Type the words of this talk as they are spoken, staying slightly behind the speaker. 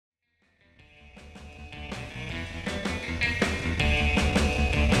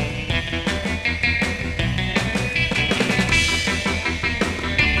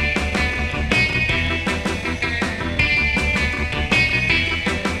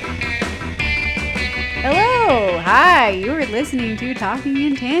Hi, you are listening to Talking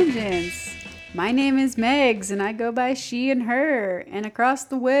in Tangents. My name is Megs, and I go by she and her. And across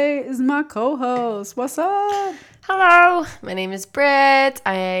the way is my co-host. What's up? Hello, my name is Britt.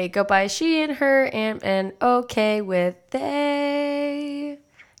 I go by she and her and okay with they.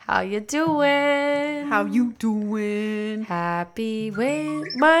 How you doing? How you doing? Happy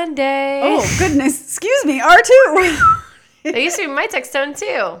Monday. Oh, goodness. Excuse me, R2. That used to be my text tone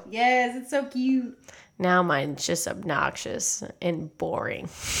too. Yes, it's so cute. Now mine's just obnoxious and boring.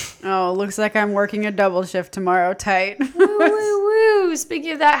 Oh, looks like I'm working a double shift tomorrow. Tight. Woo, woo, woo.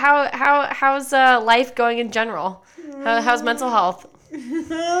 Speaking of that, how's life going in general? How's mental health?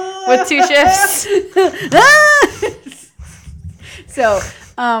 With 2 shifts. So,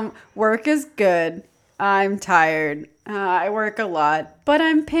 work is good. I'm tired. I work a lot, but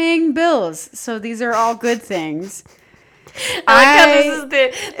I'm paying bills. So these are all good things. I like how this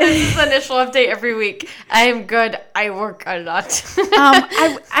is the initial update every week. I am good. I work a lot.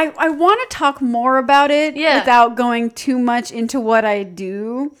 I want to talk more about it without going too much into what I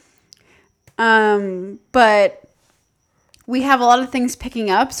do. But we have a lot of things picking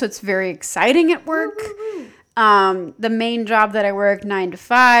up, so it's very exciting at work. The main job that I work 9 to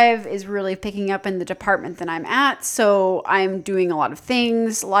 5 is really picking up in the department that I'm at. So I'm doing a lot of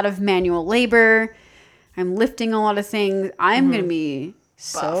things, a lot of manual labor. I'm lifting a lot of things. I'm going to be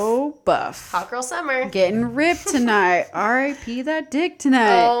so buff. Hot girl summer. Getting ripped tonight. R.I.P. that dick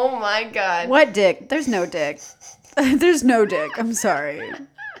tonight. Oh my God. What dick? There's no dick. There's no dick. I'm sorry.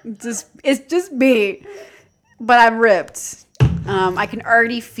 It's just me. But I'm ripped. I can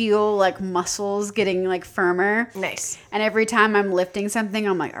already feel like muscles getting like firmer. Nice. And every time I'm lifting something,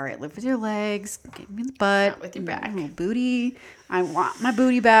 I'm like, all right, lift with your legs, get me in the butt. Not with your back. Booty. I want my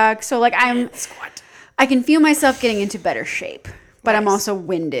booty back. So like Squat. I can feel myself getting into better shape, but Nice. I'm also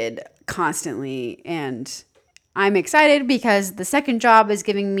winded constantly, and I'm excited because the second job is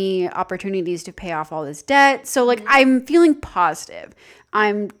giving me opportunities to pay off all this debt. So like I'm feeling positive.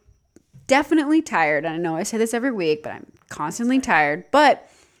 I'm definitely tired. I know I say this every week, but I'm constantly tired. But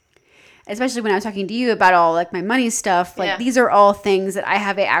especially when I was talking to you about all like my money stuff, like these are all things that I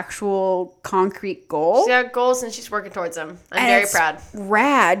have an actual concrete goal. She's got goals and she's working towards them. I'm very proud.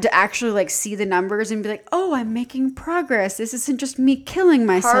 Rad to actually like see the numbers and be like, oh, I'm making progress. This isn't just me killing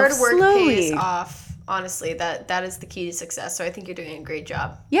myself Hard work slowly. pays off. Honestly, that is the key to success. So I think you're doing a great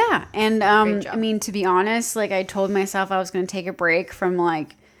job. Yeah, and I mean, to be honest, like I told myself I was going to take a break from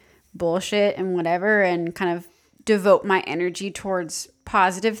like bullshit and whatever, and kind of devote my energy towards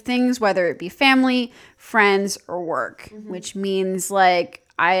positive things, whether it be family, friends, or work, which means like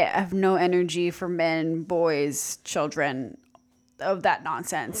I have no energy for men, boys, children, of that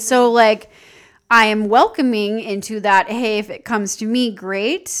nonsense. So like I am welcoming into that, hey, if it comes to me,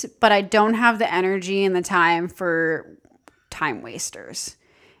 great, but I don't have the energy and the time for time wasters.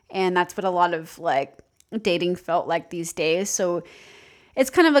 And that's what a lot of like dating felt like these days. So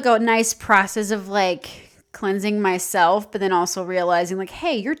it's kind of like a nice process of like cleansing myself, but then also realizing like,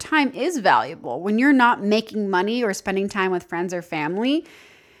 hey, your time is valuable. When you're not making money or spending time with friends or family,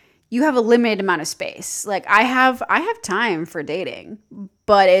 you have a limited amount of space. Like I have time for dating,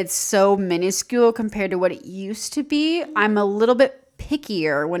 but it's so minuscule compared to what it used to be. I'm a little bit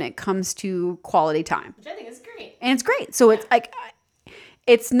pickier when it comes to quality time. Which I think is great. And it's great. So it's like,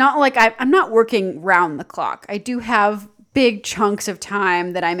 it's not like I'm not working round the clock. I do have big chunks of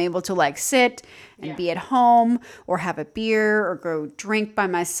time that I'm able to like sit and be at home or have a beer or go drink by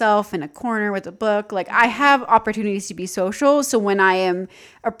myself in a corner with a book. Like I have opportunities to be social. So when I am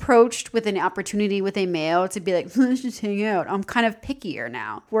approached with an opportunity with a male to be like, let's just hang out, I'm kind of pickier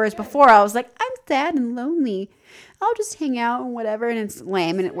now. Whereas before I was like, I'm sad and lonely. I'll just hang out and whatever. And it's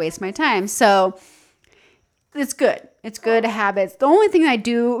lame and it wastes my time. So it's good. It's good habits. The only thing I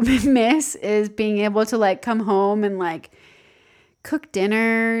do miss is being able to like come home and like cook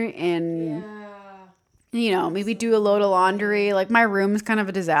dinner and you know, maybe do a load of laundry. Like my room's kind of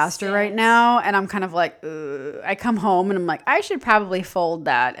a disaster right now, and I'm kind of like, ugh. I come home and I'm like, I should probably fold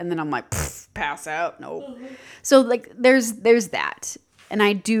that, and then I'm like, pass out. Nope. So like, there's that, and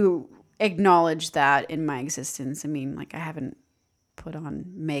I do acknowledge that in my existence. I mean, like I haven't put on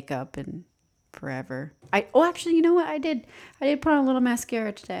makeup in forever. Actually, you know what? I did put on a little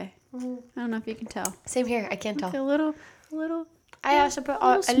mascara today. I don't know if you can tell. Same here. I can't tell. A little. I also put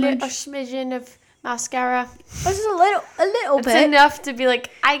on a little smidgen of mascara. Just a little It's bit. enough to be like,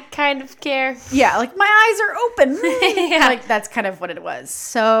 I kind of care. Yeah, like my eyes are open. Yeah. Like that's kind of what it was.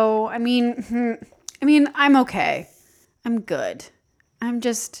 So, I mean, I'm okay. I'm good. I'm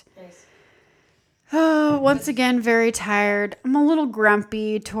just once again very tired. I'm a little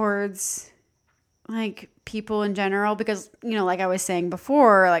grumpy towards like people in general because, you know, like I was saying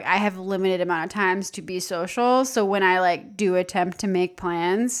before, like I have a limited amount of times to be social. So when I like do attempt to make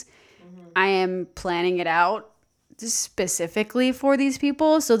plans, I am planning it out specifically for these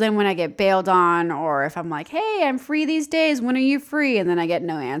people. So then when I get bailed on, or if I'm like, hey, I'm free these days, when are you free? And then I get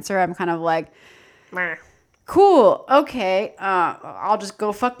no answer, I'm kind of like, Meh. cool, okay, I'll just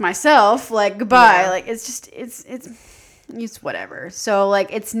go fuck myself, like, goodbye. Yeah. Like, it's just it's whatever. So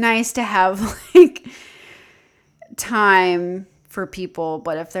like it's nice to have like time for people,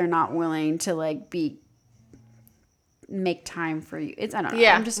 but if they're not willing to like make time for you, it's, I don't know.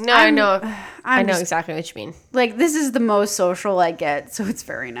 Yeah. I know. I know just, exactly what you mean. like, this is the most social I get, so it's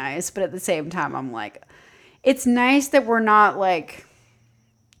very nice. But at the same time, I'm like, it's nice that we're not like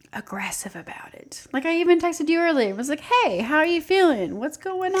aggressive about it. Like, I even texted you earlier. I was like, hey, how are you feeling? What's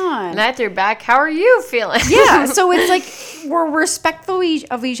going on? And I threw back, how are you feeling? Yeah, so it's like we're respectful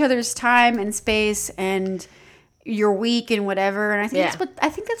of each other's time and space and your week and whatever. And I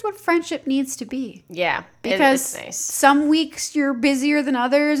think that's what friendship needs to be. Yeah. Because it's nice. some weeks you're busier than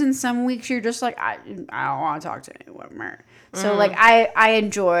others, and some weeks you're just like, I don't want to talk to anyone. So like I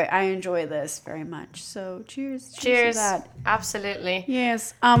enjoy this very much. So cheers to that. Absolutely.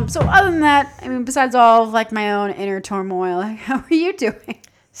 Yes. So other than that, I mean, besides all of like my own inner turmoil, how are you doing?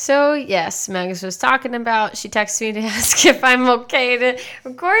 So, yes, Megs was talking about, she texted me to ask if I'm okay to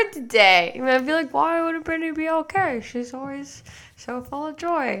record today. And I'd be like, why would Brittany be okay? She's always so full of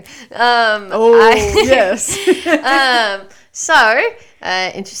joy. Yes.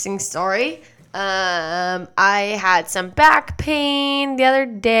 Interesting story. I had some back pain the other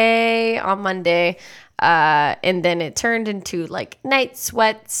day on Monday. And then it turned into like night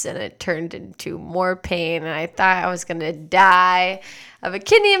sweats, and it turned into more pain. And I thought I was going to die of a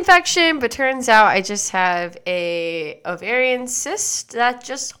kidney infection, but turns out I just have a ovarian cyst that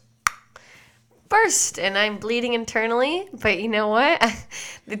just burst, and I'm bleeding internally. But you know what?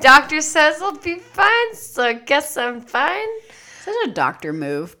 The doctor says I'll be fine, so I guess I'm fine. Such a doctor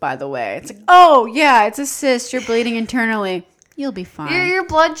move, by the way. It's like, oh yeah, it's a cyst. You're bleeding internally. You'll be fine. Your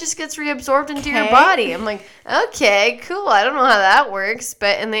blood just gets reabsorbed into your body. I'm like, okay, cool. I don't know how that works,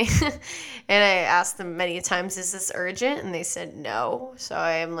 but and I asked them many times, is this urgent? And they said no. So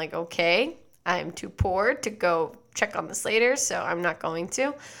I am like, okay, I'm too poor to go check on this later, so I'm not going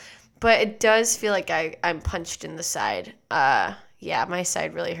to. But it does feel like I'm punched in the side. Yeah, my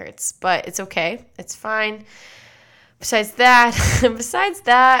side really hurts, but it's okay. It's fine. Besides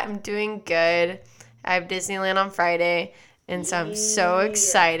that, I'm doing good. I have Disneyland on Friday, and so I'm so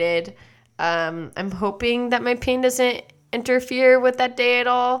excited. I'm hoping that my pain doesn't interfere with that day at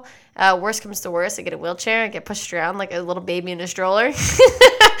all. Worst comes to worst, I get a wheelchair, I get pushed around like a little baby in a stroller.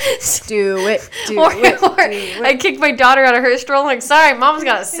 Do it. I kicked my daughter out of her stroller. Like, sorry, mom's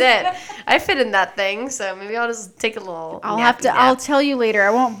gotta sit. I fit in that thing, so maybe I'll just take a little. I'll tell you later. I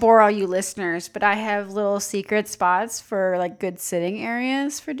won't bore all you listeners, but I have little secret spots for like good sitting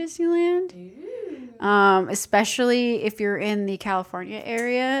areas for Disneyland. Especially if you're in the California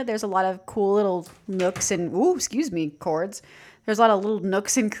area, there's a lot of cool little nooks and cords. There's a lot of little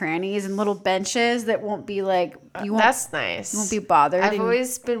nooks and crannies and little benches that won't be like that's nice. You won't be bothered. I've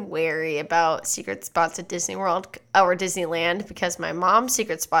always been wary about secret spots at Disney World or Disneyland because my mom's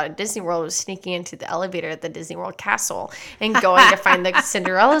secret spot at Disney World was sneaking into the elevator at the Disney World Castle and going to find the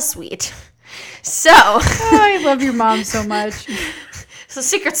Cinderella suite. So I love your mom so much. So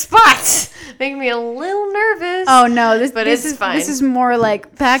secret spots make me a little nervous. Oh no, this is fine. This is more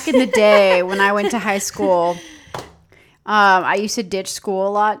like back in the day when I went to high school. I used to ditch school a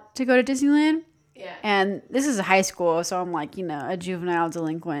lot to go to Disneyland. Yeah. And this is a high school, so I'm like, a juvenile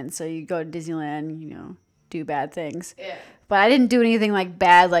delinquent. So you go to Disneyland, do bad things. Yeah. But I didn't do anything like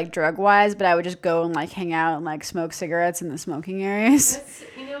bad, like drug wise. But I would just go and like hang out and like smoke cigarettes in the smoking areas.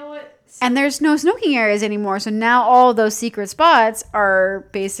 You know what? And there's no smoking areas anymore. So now all those secret spots are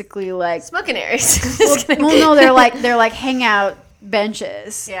basically like smoking areas. No, they're like hangout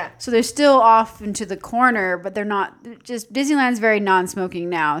benches. Yeah. So they're still off into the corner, but they're not. Just Disneyland's very non-smoking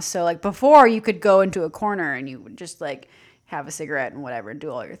now. So like before, you could go into a corner and you would just like have a cigarette and whatever and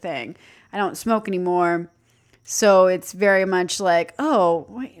do all your thing. I don't smoke anymore. So it's very much like,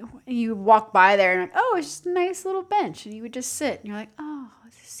 oh, you walk by there and like, oh, it's just a nice little bench, and you would just sit and you're like, oh,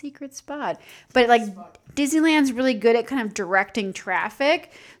 it's a secret spot. But like Disneyland's really good at kind of directing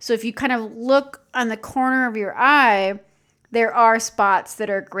traffic. So if you kind of look on the corner of your eye, there are spots that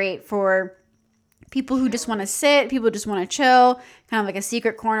are great for people who just want to sit, people who just want to chill, kind of like a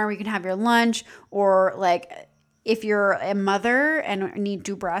secret corner where you can have your lunch, or like if you're a mother and need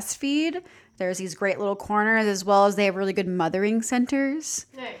to breastfeed, There's these great little corners, as well as they have really good mothering centers.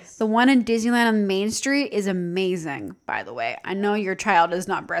 Nice. The one in Disneyland on Main Street is amazing, by the way. I know your child is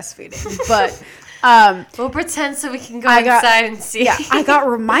not breastfeeding, but we'll pretend so we can go inside and see. Yeah, I got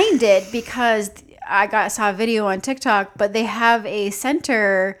reminded because saw a video on TikTok, but they have a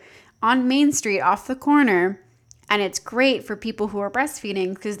center on Main Street off the corner, and it's great for people who are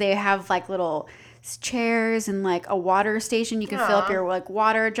breastfeeding because they have like little chairs and like a water station. You can fill up your like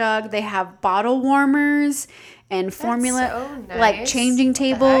water jug. They have bottle warmers and formula, so nice. like changing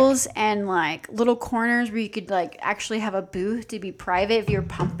tables and like little corners where you could like actually have a booth to be private if you're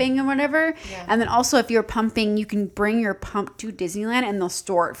pumping and whatever. Yeah. And then also if you're pumping, you can bring your pump to Disneyland and they'll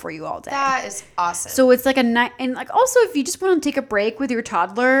store it for you all day. That is awesome. So it's like a night, and like also if you just want to take a break with your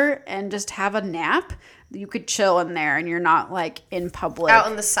toddler and just have a nap, you could chill in there and you're not like in public. Out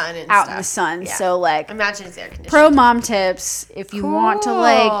in the sun and out stuff. In the sun. Yeah. So like imagine it's air conditioned. Pro mom tips. If you want to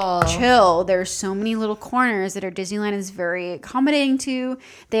like chill, there's so many little corners that Disneyland is very accommodating to.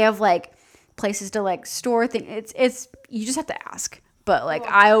 They have like places to like store things. It's you just have to ask. But like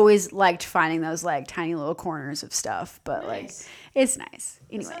I always liked finding those like tiny little corners of stuff. But like it's nice.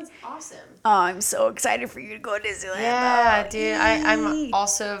 Anyway. That sounds awesome. Oh, I'm so excited for you to go to Disneyland. Yeah, dude. I'm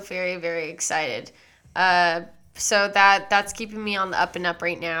also very, very excited. So that's keeping me on the up and up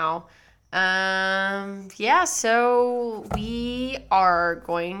right now. So we are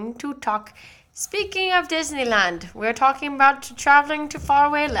going to talk. Speaking of Disneyland, we're talking about traveling to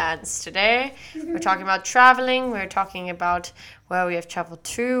faraway lands today. We're talking about traveling. We're talking about where we have traveled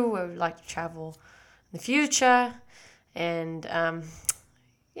to, where we'd like to travel in the future. And,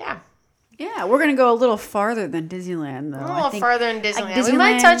 Yeah, we're going to go a little farther than Disneyland, though. A little farther than Disneyland. We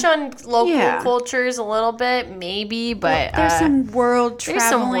might touch on local cultures a little bit, maybe, but... there's some world traveling. There's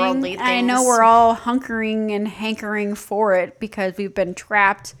some worldly things. I know we're all hunkering and hankering for it because we've been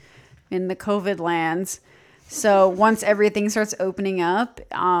trapped in the COVID lands. So once everything starts opening up,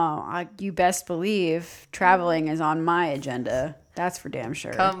 you best believe traveling is on my agenda. That's for damn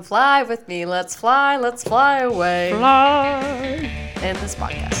sure. Come fly with me. Let's fly away. Fly. In this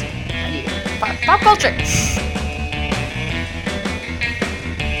podcast. Pop culture.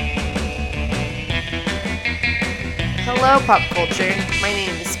 Hello, pop culture. My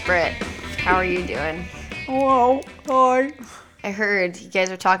name is Britt. How are you doing? Hello. Hi. I heard you guys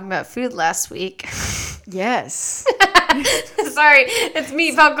were talking about food last week. Yes. Sorry, it's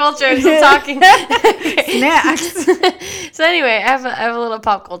me, pop culture. I'm still talking. Snacks. So anyway, I have a little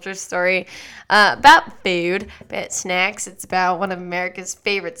pop culture story about food, about snacks. It's about one of America's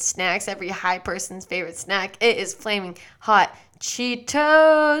favorite snacks, every high person's favorite snack. It is flaming hot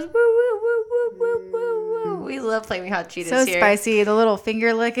Cheetos. Woo, woo, woo, woo, woo, woo, woo. We love flaming hot Cheetos so here. spicy, the little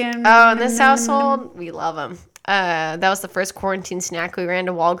finger licking. Oh, in this household, we love them. That was the first quarantine snack. We ran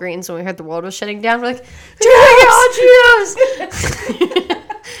to Walgreens when we heard the world was shutting down. We're like, Cheetos!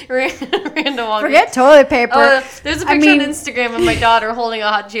 ran to Walgreens. Forget toilet paper. There's a picture on Instagram of my daughter holding a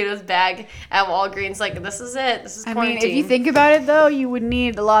Hot Cheetos bag at Walgreens. Like, this is it. This is quarantine. If you think about it, though, you would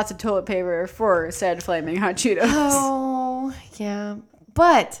need lots of toilet paper for said flaming hot Cheetos. Oh, yeah.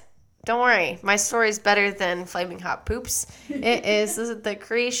 But don't worry. My story is better than flaming hot poops. This is the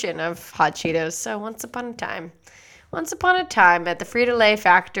creation of Hot Cheetos. So once upon a time at the Frito-Lay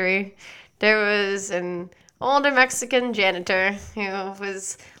factory, there was an older Mexican janitor who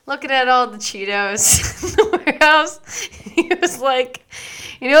was looking at all the Cheetos in the warehouse. He was like,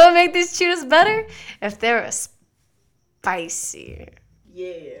 you know what would make these Cheetos better? If they were spicy.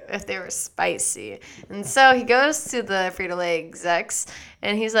 Yeah. If they were spicy. And so he goes to the Frito-Lay execs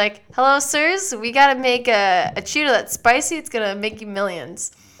and he's like, hello, sirs, we got to make a Cheeto that's spicy. It's going to make you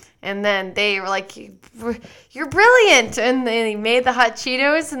millions. And then they were like, you're brilliant. And they made the Hot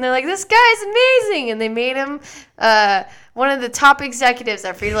Cheetos. And they're like, this guy's amazing. And they made him one of the top executives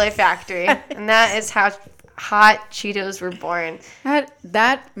at Frito-Lay Factory. And that is how Hot Cheetos were born.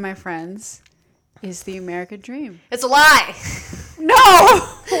 That, my friends, is the American dream. It's a lie. No!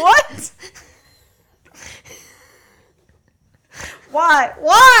 What? Why?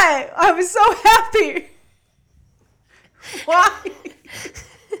 Why? I was so happy. Why?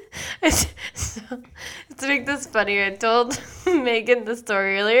 So, to make this funnier, I told Megan the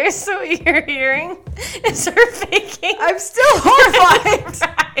story earlier, so what you're hearing is her faking. I'm still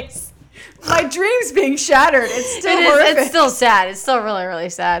horrified. My dream's being shattered. It's still horrific. It's still sad. It's still really, really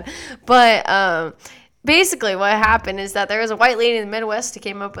sad. But basically what happened is that there was a white lady in the Midwest who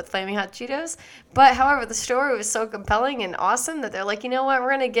came up with Flaming Hot Cheetos. But however, the story was so compelling and awesome that they're like, you know what,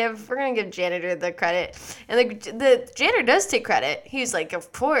 we're gonna give janitor the credit. And the janitor does take credit. He's like,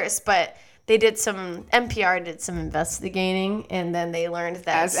 of course, but NPR did some investigating, and then they learned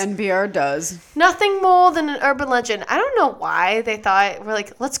that As NPR does. nothing more than an urban legend. I don't know why they thought, we're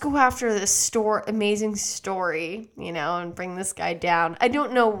like, let's go after this amazing story, and bring this guy down. I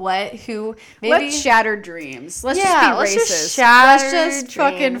don't know who. Maybe Let's shatter dreams. Let's just be let's racist. just shatter Let's just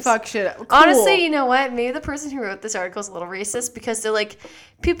fucking dreams. fuck shit up. Cool. Honestly, you know what? Maybe the person who wrote this article is a little racist because they're like,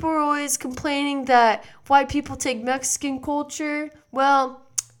 people are always complaining that white people take Mexican culture. Well,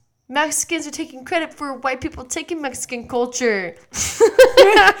 Mexicans are taking credit for white people taking Mexican culture. wait,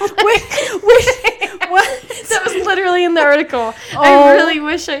 what? That was literally in the article. Oh, I really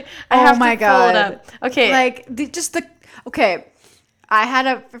wish I have to pull it up. Okay. Okay. I had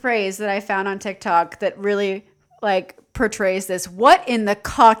a phrase that I found on TikTok that really portrays this. What in the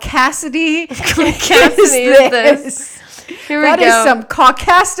caucasity is this? Here we go. That is some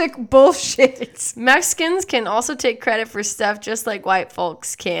caucastic bullshit. Mexicans can also take credit for stuff just like white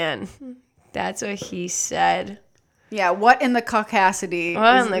folks can. That's what he said. Yeah, what in the caucasity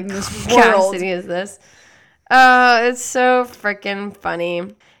in this world is this? Oh, it's so freaking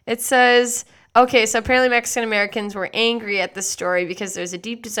funny. It says, okay, so apparently Mexican Americans were angry at this story because there's a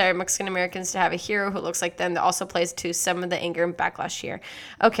deep desire of Mexican Americans to have a hero who looks like them that also plays to some of the anger and backlash here.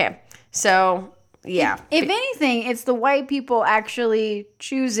 Okay, so... yeah. If anything, it's the white people actually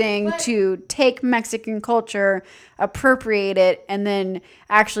choosing to take Mexican culture, appropriate it, and then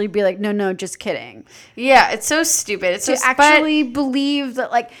actually be like, no, just kidding. Yeah, it's so stupid. It's to actually believe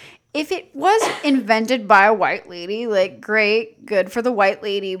that, if it was invented by a white lady, great, good for the white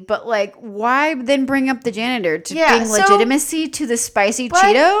lady, but why then bring up the janitor to bring legitimacy to the spicy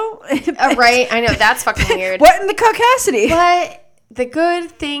Cheeto? Right, I know, that's fucking weird. What in the caucasity? But the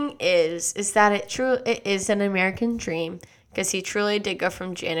good thing is that it is an American dream because he truly did go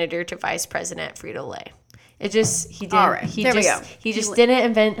from janitor to vice president Frito-Lay. He didn't. All right, there we go. He just didn't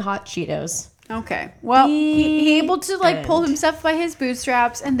invent hot Cheetos. Okay. Well, he able to pull himself by his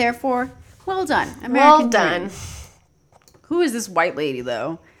bootstraps, and therefore, well done, American well done. dream. Who is this white lady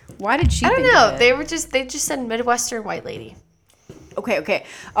though? Why did she? I don't know. They just said Midwestern white lady. Okay.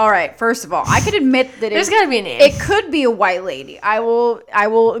 All right. First of all, I could admit that there's got to be a name. It could be a white lady. I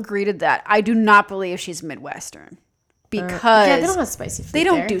will agree to that. I do not believe she's Midwestern because they don't have spicy food. They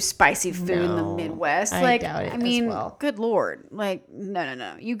don't do spicy food in the Midwest. I doubt it. I mean, as well. Good Lord.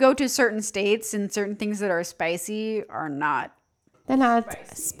 No. You go to certain states and certain things that are spicy are not. They're not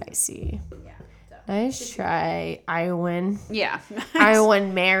spicy. Yeah. Nice try, Iowan. Yeah.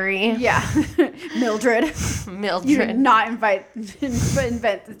 Iowan Mary. Yeah. Mildred. You did not invent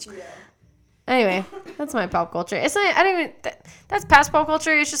the Cheeto. Anyway, that's my pop culture. It's not. I don't even. That's past pop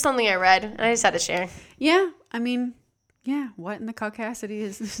culture. It's just something I read, and I just had to share. Yeah. I mean, yeah. What in the caucasity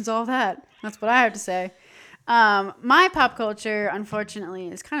is all that? That's what I have to say. My pop culture, unfortunately,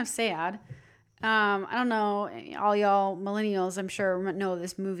 is kind of sad. I don't know, all y'all millennials, I'm sure know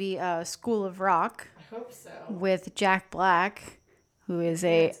this movie, School of Rock. I hope so. With Jack Black, who is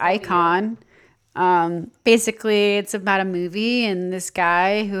a icon. Basically, it's about a movie, and this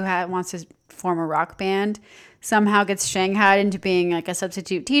guy who wants to form a rock band somehow gets shanghaied into being a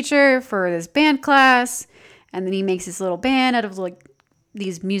substitute teacher for this band class, and then he makes this little band out of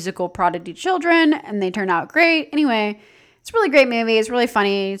these musical prodigy children, and they turn out great. Anyway, it's a really great movie. It's really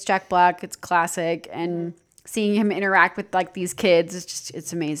funny. It's Jack Black. It's classic. And seeing him interact with these kids,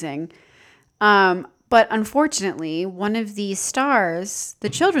 it's amazing. But unfortunately, one of the stars, the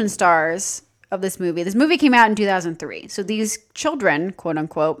children's stars of this movie came out in 2003. So these children, quote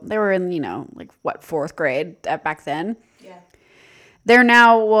unquote, they were in, fourth grade back then. Yeah. They're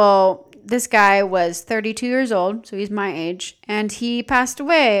now, this guy was 32 years old, so he's my age, and he passed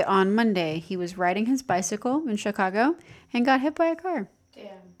away on Monday. He was riding his bicycle in Chicago and got hit by a car. Damn.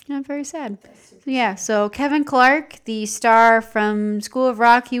 Yeah, very sad. So Kevin Clark, the star from School of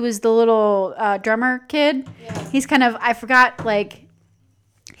Rock, he was the little drummer kid. Yeah. He's kind of, I forgot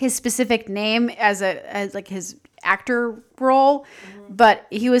his specific name as his actor role, but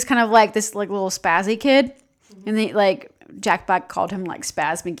he was kind of this little spazzy kid, and they Jack Black called him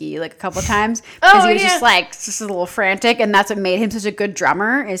Spaz McGee a couple of times because he was just a little frantic, and that's what made him such a good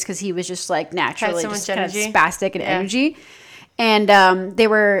drummer, is because he was just naturally just kind of spastic and energy. And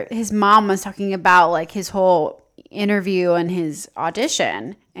his mom was talking about his whole interview and his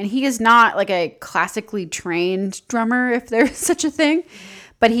audition, and he is not a classically trained drummer, if there's such a thing,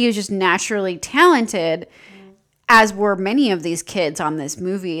 but he was just naturally talented. As were many of these kids on this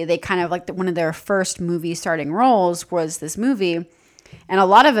movie. They kind of one of their first movie starting roles was this movie. And a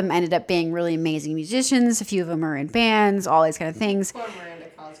lot of them ended up being really amazing musicians. A few of them are in bands, all these kind of things.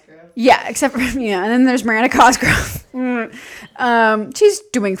 Cosgrove. Yeah, except for, and then there's Miranda Cosgrove. She's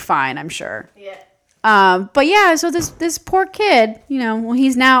doing fine, I'm sure. Yeah. But yeah, so this poor kid, well,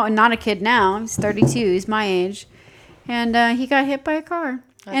 he's now not a kid now. He's 32. He's my age. And he got hit by a car.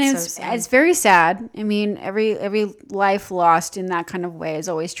 That's so sad. It's very sad. I mean, every life lost in that kind of way is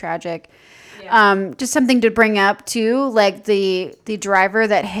always tragic. Yeah. Just something to bring up too, like the driver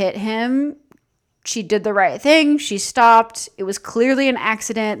that hit him, she did the right thing. She stopped. It was clearly an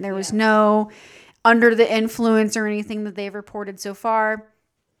accident. There was no under the influence or anything that they've reported so far.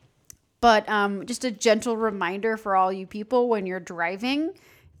 But just a gentle reminder for all you people when you're driving,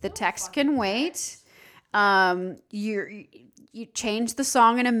 the text can wait. You change the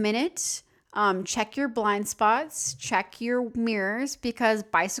song in a minute. Check your blind spots. Check your mirrors, because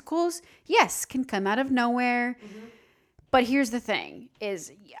bicycles, yes, can come out of nowhere. Mm-hmm. But here's the thing: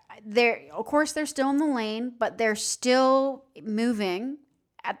 is of course they're still in the lane, but they're still moving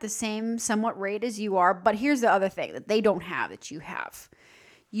at the same somewhat rate as you are. But here's the other thing that they don't have that you have.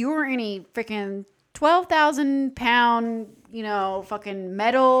 You're in a freaking 12,000 pound, fucking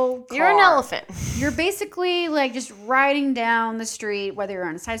metal car. You're an elephant. You're basically like just riding down the street, whether you're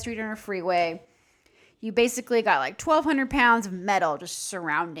on a side street or a freeway. You basically got like 1,200 pounds of metal just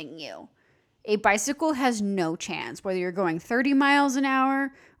surrounding you. A bicycle has no chance, whether you're going 30 miles an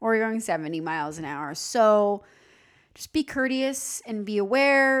hour or you're going 70 miles an hour. So just be courteous and be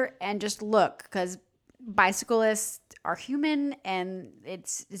aware and just look, because bicyclists are human and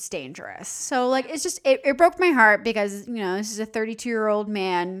it's dangerous. So like, it's just, it broke my heart because, this is a 32-year-old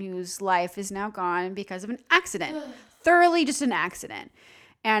man whose life is now gone because of an accident. Thoroughly just an accident.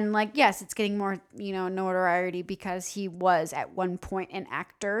 And like, yes, it's getting more, notoriety because he was at one point an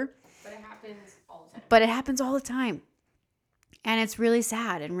actor. But it happens all the time. And it's really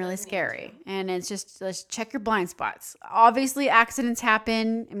sad and really scary. And it's just, let's check your blind spots. Obviously, accidents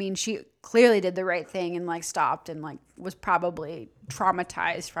happen. I mean, she clearly did the right thing and like stopped and like was probably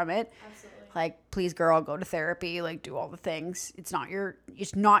traumatized from it. Absolutely. Like, please, girl, go to therapy. Like, do all the things. It's not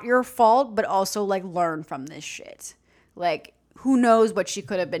your fault, but also like learn from this shit. Like, who knows what she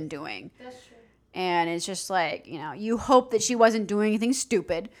could have been doing? That's true. And it's just like, you hope that she wasn't doing anything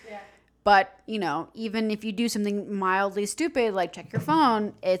stupid. Yeah. But, even if you do something mildly stupid, like check your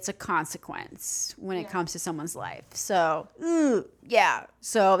phone, it's a consequence when it comes to someone's life. So, yeah.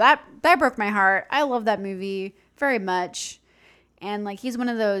 So that broke my heart. I love that movie very much. And, like, he's one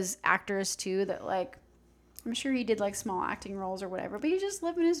of those actors, too, that, like, I'm sure he did, like, small acting roles or whatever. But he's just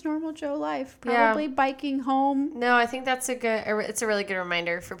living his normal Joe life. Probably biking home. No, I think it's a really good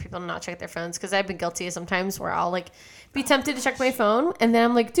reminder for people to not check their phones. Because I've been guilty sometimes where I'll, like, be tempted to check my phone. And then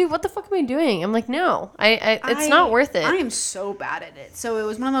I'm like, dude, what the fuck am I doing? I'm like, no, it's not worth it. I am so bad at it. So it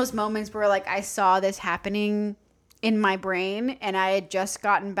was one of those moments where, like, I saw this happening in my brain. And I had just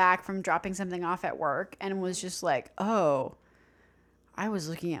gotten back from dropping something off at work. And was just like, oh, I was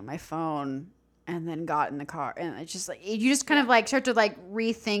looking at my phone. And then got in the car, and it's just like you just kind of like start to like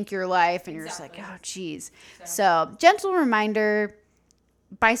rethink your life, and you're just like, oh geez. So gentle reminder: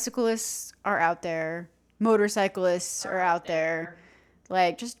 bicyclists are out there, motorcyclists are out there.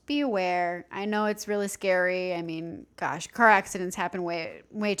 Like, just be aware. I know it's really scary. I mean, gosh, car accidents happen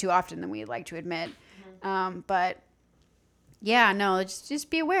way too often than we'd like to admit. Mm-hmm. But yeah, no, just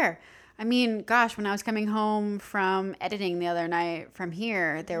be aware. I mean, gosh, when I was coming home from editing the other night from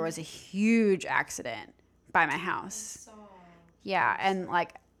here, there was a huge accident by my house. Yeah, and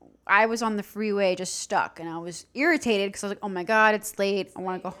like I was on the freeway just stuck, and I was irritated because I was like, oh my God, it's late. I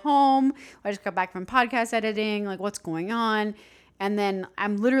want to go home. I just got back from podcast editing. Like, what's going on? And then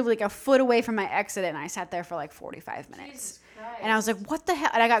I'm literally like a foot away from my exit, and I sat there for like 45 minutes. And I was like, what the hell?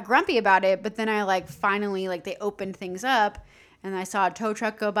 And I got grumpy about it, but then I like finally, like, they opened things up. And I saw a tow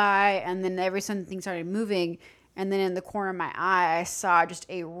truck go by, and then every sudden things started moving. And then in the corner of my eye, I saw just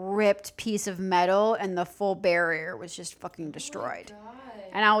a ripped piece of metal, and the full barrier was just fucking destroyed. Oh,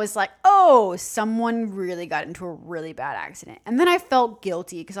 and I was like, oh, someone really got into a really bad accident. And then I felt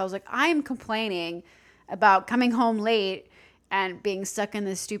guilty because I was like, I am complaining about coming home late and being stuck in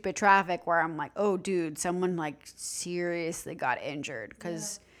this stupid traffic where I'm like, oh, dude, someone like seriously got injured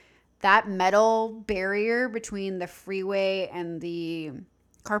because... Yeah. That metal barrier between the freeway and the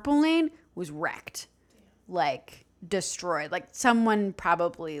carpool lane was wrecked. Damn. Like, destroyed. Like, someone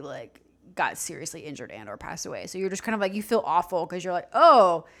probably, like, got seriously injured and or passed away. So you're just kind of like, you feel awful because you're like,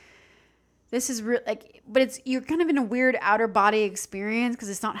 oh, this is real. Like, but you're kind of in a weird outer body experience because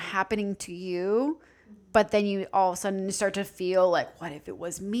it's not happening to you. But then you all of a sudden start to feel like, what if it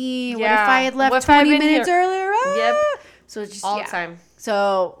was me? Yeah. What if I had left 20 minutes earlier? Ah! Yep. So it's just, all the time.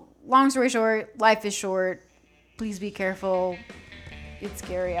 So... long story short, life is short. Please be careful. it's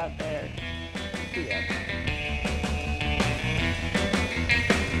scary out there. Yeah.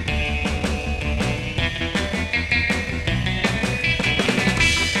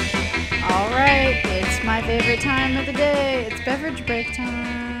 All right, it's my favorite time of the day. It's beverage break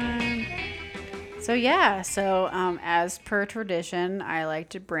time. So as per tradition, I like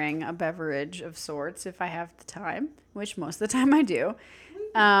to bring a beverage of sorts if I have the time, which most of the time I do.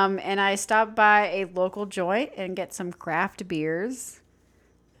 And I stop by a local joint and get some craft beers.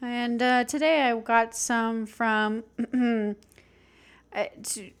 And today I got some from, to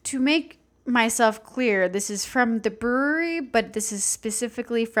make myself clear, this is from the brewery, but this is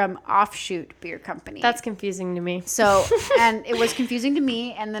specifically from Offshoot Beer Company. That's confusing to me. So, and it was confusing to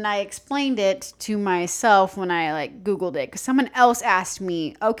me, and then I explained it to myself when I Googled it, because someone else asked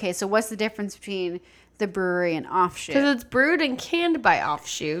me, okay, so what's the difference between the brewery and Offshoot? Because it's brewed and canned by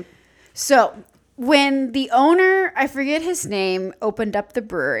Offshoot. So, when the owner, I forget his name, opened up the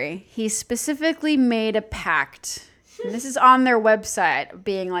brewery, he specifically made a pact. And this is on their website,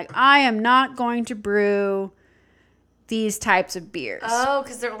 being like, I am not going to brew these types of beers. Oh,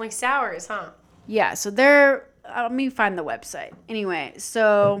 because they're only sours, huh? Yeah, so let me find the website. Anyway,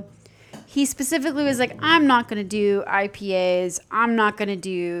 so he specifically was like, I'm not going to do IPAs. I'm not going to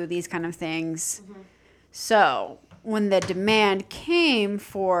do these kind of things. Mm-hmm. So when the demand came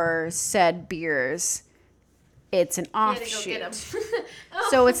for said beers, it's an offshoot.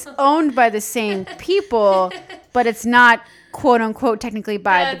 So it's owned by the same people, but it's not quote unquote technically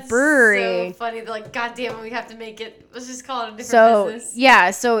by the brewery. So funny. They're like, God damn it, we have to make it. Let's just call it a different business.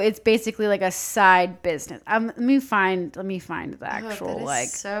 Yeah, so it's basically like a side business. Let me find the actual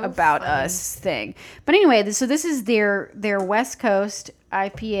about funny. Us thing. But anyway, so this is their West Coast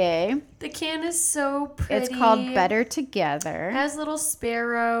IPA. The can is so pretty. It's called Better Together. It has little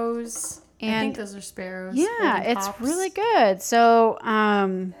sparrows. And I think those are sparrows. Yeah, it's really good. So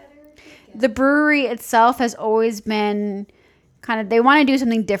the brewery itself has always been they want to do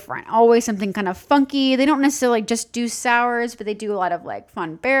something different, always something kind of funky. They don't necessarily just do sours, but they do a lot of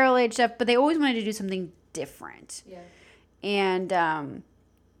fun barrel aged stuff, but they always wanted to do something different. Yeah. And,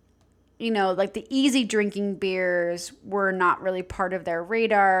 the easy drinking beers were not really part of their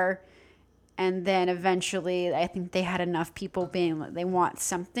radar. And then eventually I think they had enough people being like, they want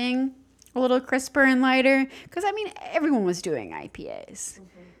something a little crisper and lighter, because everyone was doing IPAs. Mm-hmm.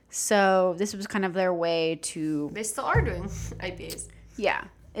 So this was kind of their way to. They still are doing IPAs. Yeah,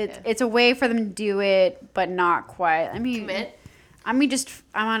 it's a way for them to do it, but not quite. Commit. I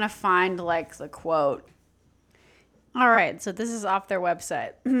want to find the quote. All right, so this is off their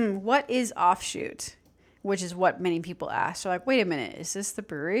website. What is Offshoot? Which is what many people ask. So wait a minute, is this the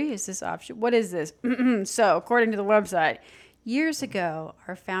brewery? Is this Offshoot? What is this? So according to the website. Years ago,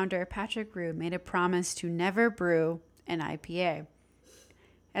 our founder, Patrick Rue, made a promise to never brew an IPA.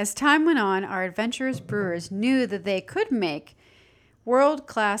 As time went on, our adventurous brewers knew that they could make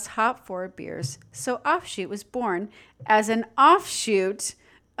world-class hop-forward beers, so Offshoot was born as an offshoot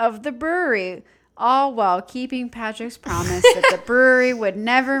of the brewery, all while keeping Patrick's promise that the brewery would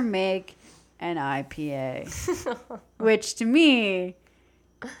never make an IPA. Which, to me,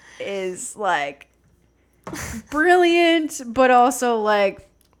 is brilliant, but also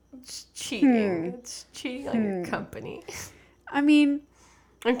it's cheating. It's cheating on your company. I'm kidding.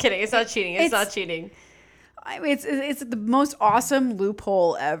 It's not cheating. It's not cheating. It's the most awesome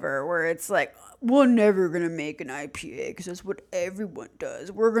loophole ever, where it's we're never gonna make an IPA because that's what everyone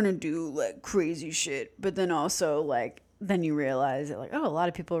does. We're gonna do crazy shit, but then also then you realize that a lot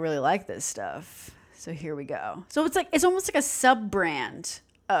of people really like this stuff. So here we go. So it's almost like a sub brand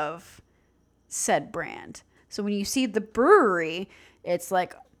of said brand. So when you see the brewery, it's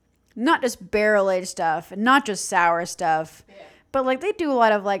not just barrel aged stuff and not just sour stuff, but they do a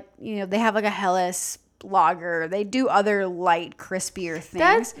lot of they have a Helles lager. They do other light, crispier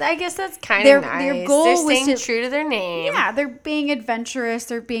things. I guess that's kind of nice. Their goal they're staying true to their name. Yeah, they're being adventurous.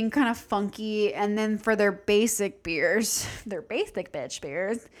 They're being kind of funky. And then for their basic beers, their basic bitch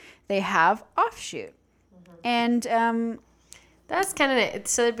beers, they have Offshoot. And that's kind of it.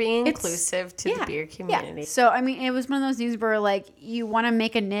 So they're being inclusive to the beer community. Yeah. So, it was one of those things where, you want to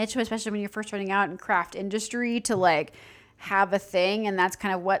make a niche, especially when you're first starting out in craft industry, to, have a thing. And that's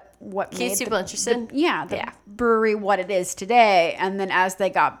kind of what keeps people interested. The brewery what it is today. And then as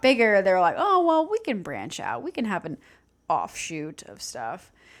they got bigger, they're like, oh, well, we can branch out. We can have an offshoot of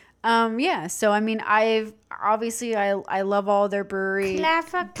stuff. So I love all their brewery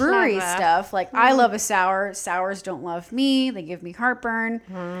stuff. I love a sour. Sours don't love me. They give me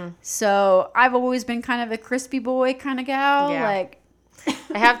heartburn. So I've always been kind of a crispy boy kind of gal.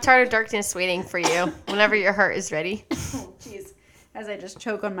 I have Tartar Darkness waiting for you whenever your heart is ready. Oh, jeez. as I just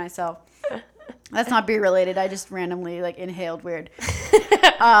choke on myself. That's not beer related. I just randomly like inhaled weird.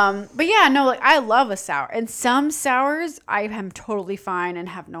 But yeah, no, like I love a sour. And some sours I am totally fine and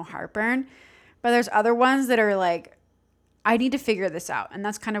have no heartburn. But there's other ones that are like, I need to figure this out. And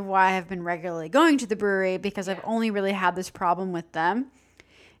that's kind of why I have been regularly going to the brewery, because I've only really had this problem with them.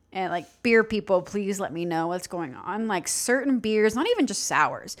 And like, beer people, please let me know what's going on. Like certain beers, not even just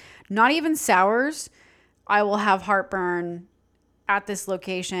sours, not even sours, I will have heartburn at this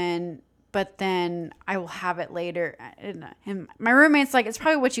location, but then I will have it later. And my roommate's like, it's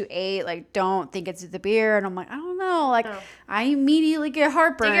probably what you ate. Like, don't think it's the beer. And I'm like, I don't know. Like, I immediately get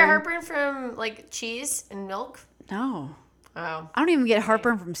heartburn. Do you get heartburn from like cheese and milk? No. Oh. I don't even get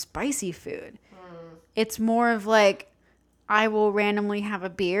heartburn from spicy food. It's more of like, I will randomly have a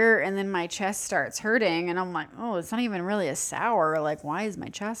beer and then my chest starts hurting. And I'm like, oh, it's not even really a sour. Like, why is my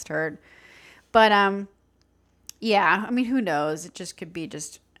chest hurt? But, yeah, I mean, who knows? It just could be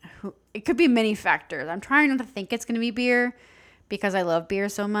it could be many factors. I'm trying not to think it's going to be beer because I love beer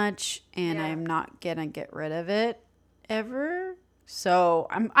so much and I'm not going to get rid of it ever. So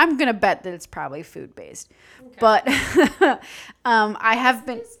I'm going to bet that it's probably food based. Okay. But I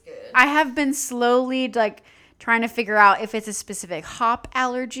have been slowly like trying to figure out if it's a specific hop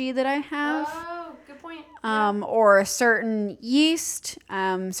allergy that I have. Oh, good point. Or a certain yeast.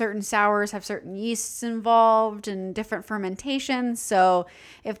 Certain sours have certain yeasts involved and different fermentations. So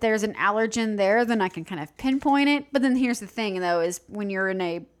if there's an allergen there, then I can kind of pinpoint it. But then here's the thing, though, is when you're in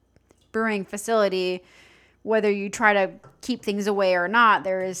a brewing facility, whether you try to keep things away or not,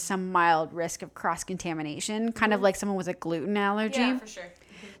 there is some mild risk of cross-contamination, kind of like someone with a gluten allergy. Yeah, for sure.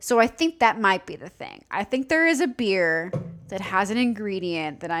 So I think that might be the thing. I think there is a beer that has an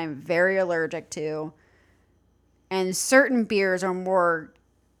ingredient that I'm very allergic to. And certain beers are more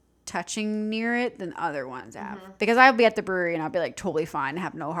touching near it than other ones have. Because I'll be at the brewery and I'll be like totally fine,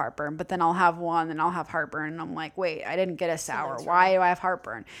 have no heartburn. But then I'll have one and I'll have heartburn. And I'm like, wait, I didn't get a sour. Why do I have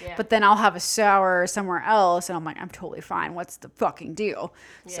heartburn? Yeah. But then I'll have a sour somewhere else and I'm like, I'm totally fine. What's the fucking deal?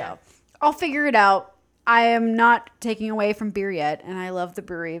 Yeah. So I'll figure it out. I am not taking away from beer yet, and I love the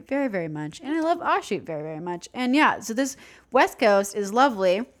brewery very, very much, and I love Offshoot very, very much. And yeah, so this West Coast is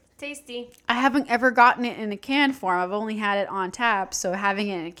lovely. Tasty. I haven't ever gotten it in a can form. I've only had it on tap, so having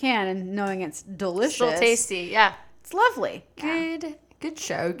it in a can and knowing it's delicious. Still tasty, yeah. It's lovely. Good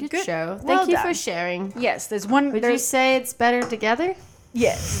show. Good show. Well Thank you done. for sharing. Yes, there's one. Would you say it's better together?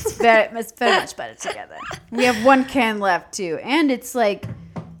 Yes, it's very much better together. We have one can left too, and it's like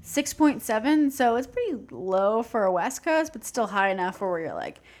 6.7, so it's pretty low for a West Coast, but still high enough for where you're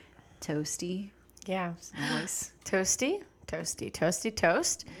like toasty. Yeah. Nice. Toasty. Toast.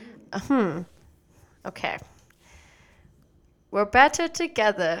 Okay. We're better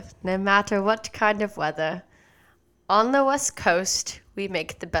together, no matter what kind of weather. On the West Coast, we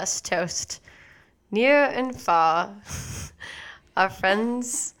make the best toast. Near and far, our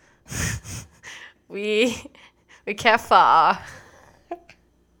friends, we care far.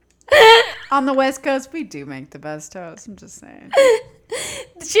 On the West Coast, we do make the best toast. I'm just saying.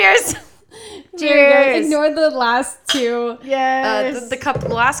 Cheers. Cheers. Ignore the last two. Yes. The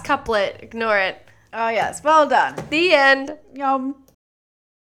last couplet. Ignore it. Oh, yes. Well done. The end. Yum.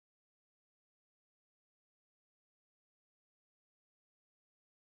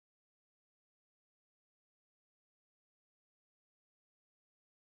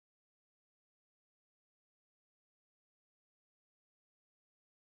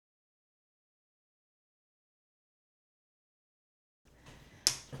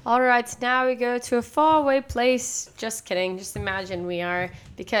 All right, now we go to a faraway place. Just kidding. Just imagine we are,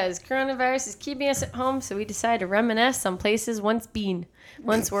 because coronavirus is keeping us at home, so we decided to reminisce on places once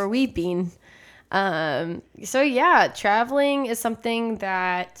where we've been. So yeah, traveling is something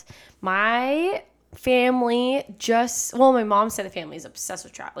that my family my mom's side of the family is obsessed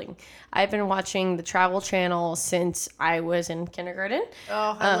with traveling. I've been watching the Travel Channel since I was in kindergarten.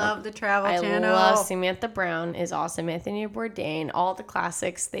 Oh, I love the Travel Channel. I love Samantha Brown is awesome. Anthony Bourdain, all the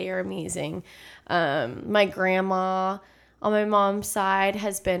classics, they are amazing. My grandma on my mom's side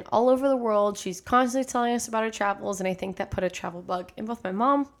has been all over the world. She's constantly telling us about her travels, and I think that put a travel bug in both my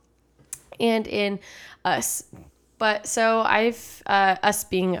mom and in us. But so us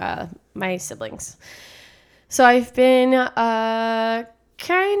being my siblings. So I've been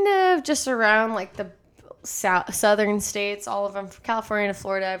kind of just around like the southern states, all of them from California to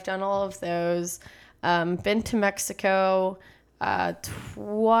Florida. I've done all of those. Been to Mexico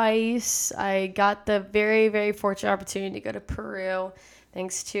twice. I got the very, very fortunate opportunity to go to Peru.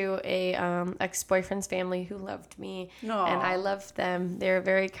 thanks to a ex-boyfriend's family who loved me, and I loved them. They were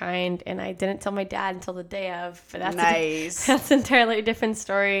very kind, and I didn't tell my dad until the day of. But that's nice. That's an entirely different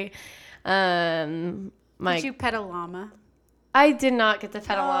story. Did you pet a llama? I did not get to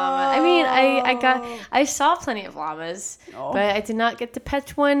pet a llama. I mean, I saw plenty of llamas, but I did not get to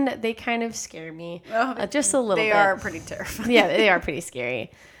pet one. They kind of scare me, just a little bit. They are pretty terrifying. Yeah, they are pretty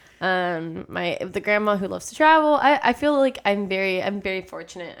scary. The grandma who loves to travel. I feel like I'm very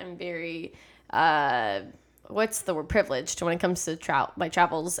fortunate. I'm very what's the word, privileged when it comes to my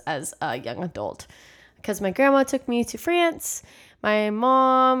travels as a young adult, because my grandma took me to France. My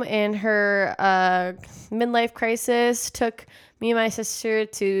mom, in her midlife crisis, took me and my sister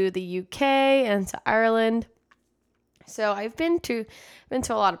to the UK and to Ireland. So I've been to a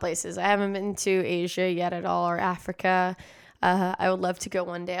lot of places. I haven't been to Asia yet at all, or Africa. I would love to go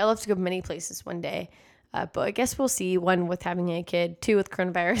one day. I love to go many places one day. But I guess we'll see. 1, with having a kid. 2, with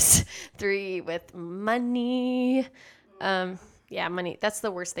coronavirus. 3, with money. Yeah, money. That's the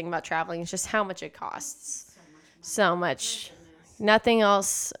worst thing about traveling. It's just how much it costs. So much. Nothing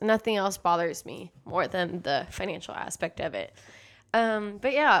else bothers me more than the financial aspect of it.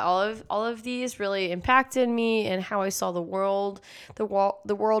 But yeah, all of these really impacted me and how I saw the world. The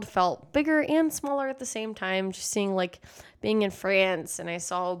world felt bigger and smaller at the same time. Just seeing, like, being in France and I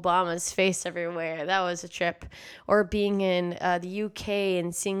saw Obama's face everywhere. That was a trip. Or being in the UK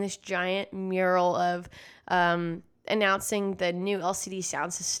and seeing this giant mural of announcing the new LCD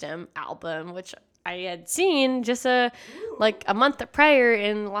Sound System album, which I had seen just a month prior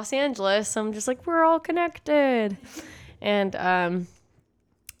in Los Angeles. I'm just like, we're all connected. And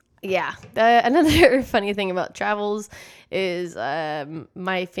another funny thing about travels is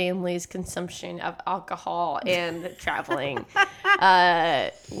my family's consumption of alcohol and traveling.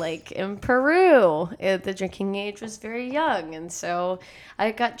 Like in Peru, the drinking age was very young, and so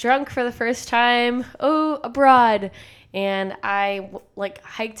I got drunk for the first time abroad. And I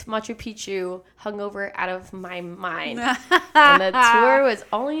hiked Machu Picchu hungover out of my mind. And the tour was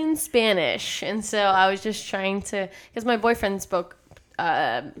only in Spanish. And so I was just trying to, because my boyfriend spoke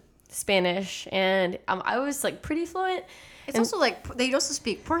Spanish, and I was pretty fluent. It's also they also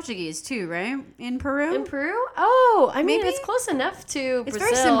speak Portuguese too, right? In Peru? In Peru? Oh, I mean, it's close enough to Brazil.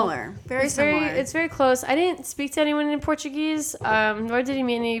 Very similar. Very similar. It's very close. I didn't speak to anyone in Portuguese, nor did he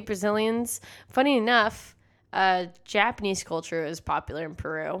meet any Brazilians. Funny enough, Japanese culture is popular in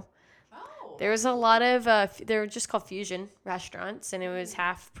Peru. Oh. There was a lot of they were just called fusion restaurants, and it was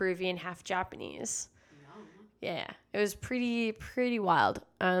half Peruvian, half Japanese. Yeah, it was pretty wild.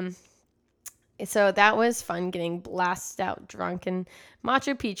 So that was fun, getting blasted out drunk in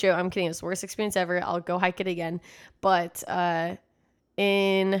Machu Picchu. I'm kidding, it was the worst experience ever. I'll go hike it again. But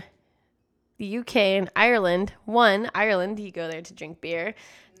in the UK and Ireland, you go there to drink beer.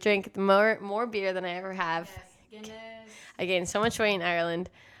 Drank more beer than I ever have. Yes, I gained so much weight in Ireland,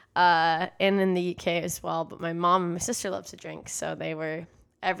 and in the UK as well. But my mom and my sister love to drink, so they were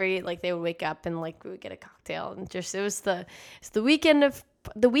they would wake up and we would get a cocktail, and just it was the week of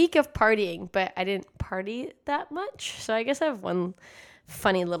partying. But I didn't party that much, so I guess I have one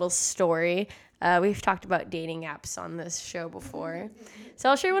funny little story. We've talked about dating apps on this show before. So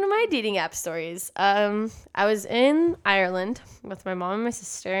I'll share one of my dating app stories. I was in Ireland with my mom and my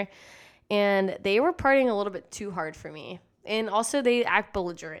sister, and they were partying a little bit too hard for me. And also they act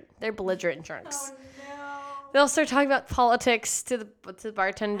belligerent. They're belligerent drunks. Oh, no. They'll start talking about politics to the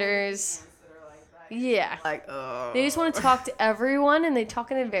bartenders. Yeah. They just want to talk to everyone, and they talk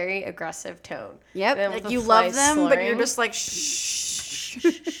in a very aggressive tone. Yep. You love them, but you're just like, shh.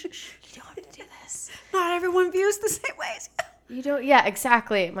 You don't have to do this. Not everyone views the same ways. You don't. Yeah,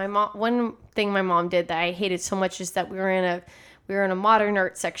 exactly. One thing my mom did that I hated so much is that we were in a modern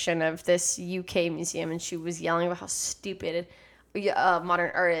art section of this UK museum, and she was yelling about how stupid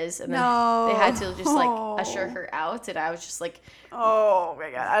modern art is, and then they had to just usher her out, and I was just like, oh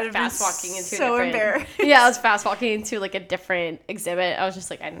my god, I was fast walking into so embarrassed. Yeah, I was fast walking into a different exhibit. I was just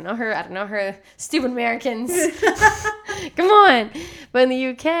like, I don't know her, stupid Americans. Come on. But in the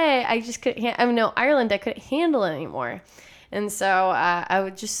UK, I just couldn't. Ireland, I couldn't handle it anymore. And so I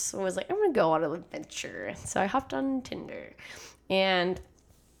was like, I'm going to go on an adventure. So I hopped on Tinder. And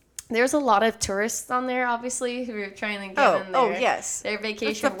there's a lot of tourists on there, obviously, who are trying to get in their vacation.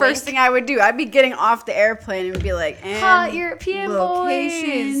 That's the first thing I would do. I'd be getting off the airplane and be like, hot European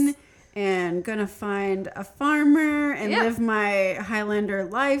location boys. And gonna find a farmer and live my Highlander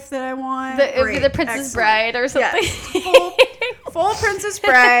life that I want. It would be the Princess Bride or something. Yes. Full Princess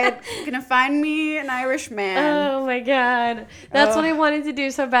Bride. Gonna find me an Irish man. Oh my God. That's what I wanted to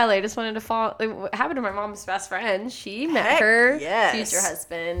do so badly. I just wanted to fall. It happened to my mom's best friend. She met her future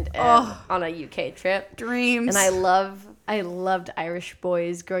husband on a UK trip. Dreams. And I loved Irish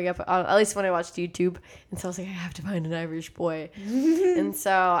boys growing up, at least when I watched YouTube. And so I was like, I have to find an Irish boy. And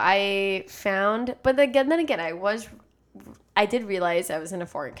so I found, but then again, I did realize I was in a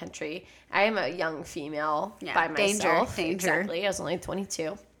foreign country. I am a young female by myself. Danger. Exactly. I was only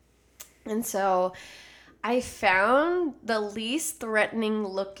 22. And so I found the least threatening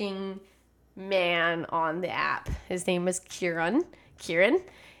looking man on the app. His name was Kieran.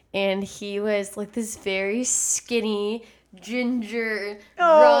 And he was like this very skinny, ginger,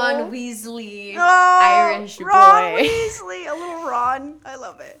 Ron Weasley Irish boy. Ron Weasley, a little Ron. I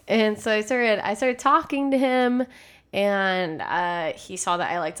love it. And so I started talking to him, and he saw that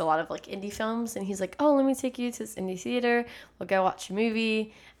I liked a lot of like indie films, and he's like, "Oh, let me take you to this indie theater. We'll go watch a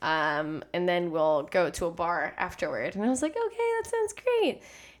movie, and then we'll go to a bar afterward." And I was like, "Okay, that sounds great."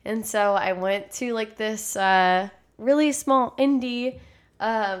 And so I went to like this really small indie,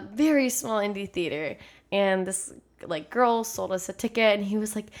 very small indie theater, and this like girl sold us a ticket, and he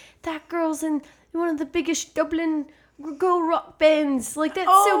was like, "That girl's in one of the biggest Dublin girl rock bands. Like, that's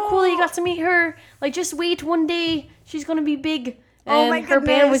so cool. You got to meet her. Like, just wait one day. She's gonna be big." And her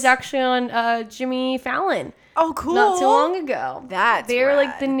band was actually on Jimmy Fallon. Oh, cool. Not too long ago. They're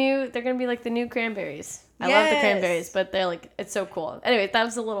like they're gonna be like the new Cranberries. I love the Cranberries, but they're like, it's so cool. Anyway, that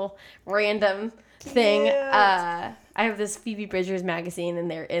was a little random thing. I have this Phoebe Bridgers magazine, and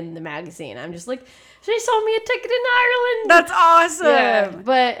they're in the magazine. I'm just like, she sold me a ticket in Ireland. That's awesome. Yeah.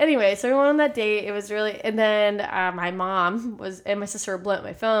 But anyway, so we went on that date. It was really, and then my mom and my sister were blowing up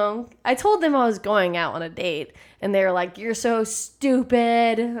my phone. I told them I was going out on a date, and they were like, "You're so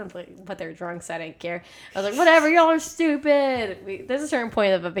stupid." I was like, but they're drunk, so I didn't care. I was like, "Whatever, y'all are stupid." There's a certain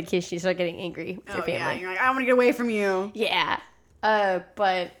point of a vacation you start getting angry with your family. Yeah, you're like, I want to get away from you. Yeah.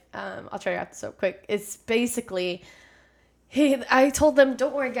 But I'll try to wrap this up quick. It's basically, I told them,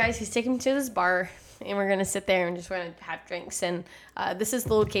 "Don't worry, guys. He's taking me to this bar, and we're gonna sit there and just gonna have drinks. And this is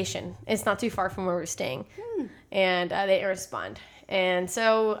the location. It's not too far from where we're staying." And they didn't respond. And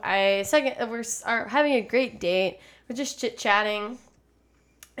so we're having a great date. We're just chit chatting,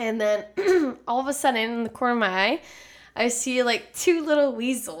 and then all of a sudden, in the corner of my eye, I see like two little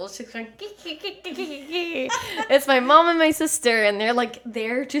weasels just going. It's my mom and my sister, and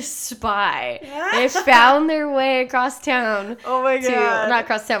they're just spy. They found their way across town. Oh my God. Not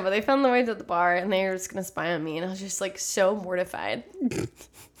across town, but they found their way to the bar, and they were just gonna spy on me, and I was just like so mortified.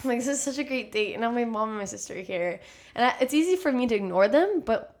 I'm like, this is such a great date, and now my mom and my sister are here, and it's easy for me to ignore them,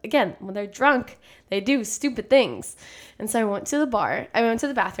 but again, when they're drunk, they do stupid things. And so I went to the bar. I went to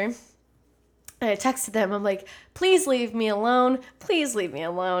the bathroom. And I texted them. I'm like, "Please leave me alone. Please leave me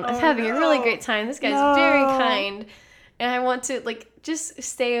alone. I'm having a really great time. This guy's very kind. And I want to, just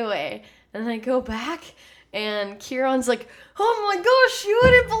stay away." And then I go back, and Kieran's like, "Oh my gosh, you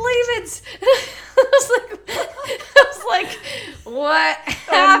wouldn't believe it." I was like, what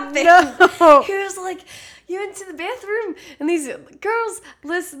happened? No. He was like, "You went to the bathroom, and these girls,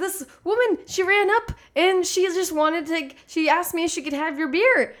 this woman, she ran up, and she just she asked me if she could have your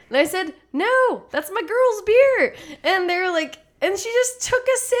beer." And I said, "No, that's my girl's beer." And they were like, and she just took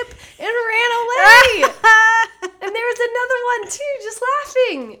a sip and ran away. And there was another one too, just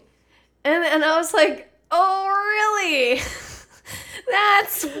laughing. And I was like, "Oh, really?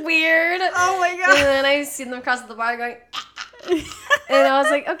 That's weird." Oh my God. And then I seen them across the bar going, and I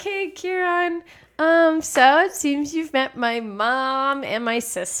was like, "Okay, Kieran. So it seems you've met my mom and my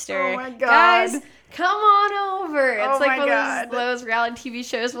sister. Oh my God. Guys, come on over." It's like one God. of those reality TV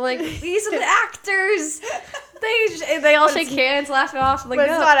shows where these are the actors. They all shake hands, laugh it off. I'm like, But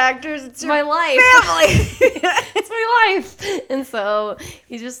 "No, it's not actors, it's my life. family." It's my life." And so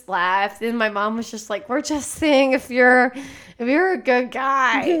he just laughed, and my mom was just like, "We're just seeing if you're a good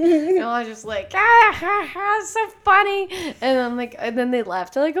guy." And I was just like, "It's so funny." And I'm like, and then they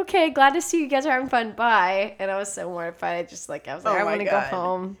left. They're like, "Okay, glad to see you guys are having fun. Bye." And I was so mortified. I was like, Oh "I my want to go God.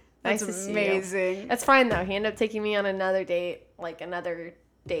 home." That's Nice to see you. amazing. That's fine though. He ended up taking me on another date, another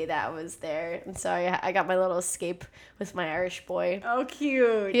day that I was there, and so I got my little escape with my Irish boy. Oh,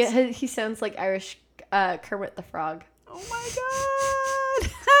 cute. He sounds like Irish Kermit the Frog. Oh my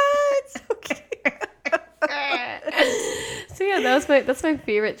God. It's so cute. So yeah, that's my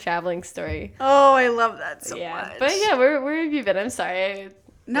favorite traveling story. Oh, I love that so much. But yeah, where have you been? I'm sorry.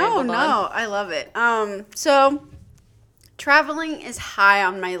 No, I love it. So traveling is high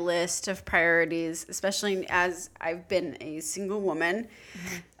on my list of priorities, especially as I've been a single woman.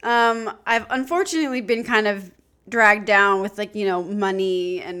 I've unfortunately been kind of dragged down with like,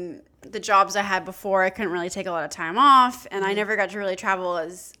 money and the jobs I had before. I couldn't really take a lot of time off, and I never got to really travel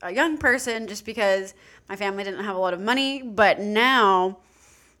as a young person just because my family didn't have a lot of money. But now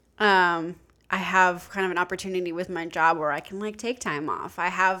I have kind of an opportunity with my job where I can like take time off. I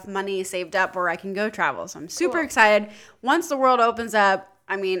have money saved up where I can go travel. So I'm super excited. Once the world opens up,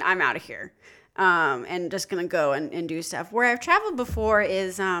 I'm out of here. And just going to go and do stuff. Where I've traveled before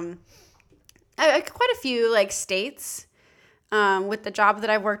is quite a few like states. With the job that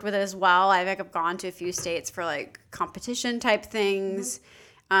I've worked with as well, I've gone to a few states for like competition type things.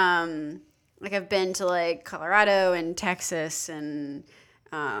 Like I've been to like Colorado and Texas and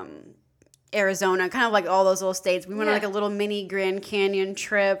Arizona, kind of like all those little states. We went on like a little mini Grand Canyon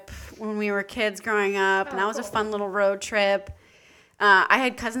trip when we were kids growing up, and that was a fun little road trip. I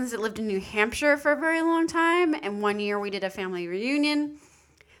had cousins that lived in New Hampshire for a very long time, and one year we did a family reunion.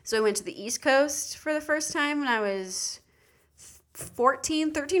 So I went to the East Coast for the first time when I was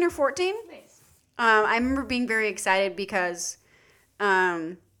 13 or 14. Nice. I remember being very excited because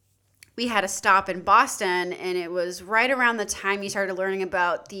we had a stop in Boston, and it was right around the time you started learning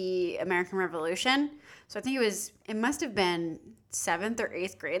about the American Revolution. So I think it must have been 7th or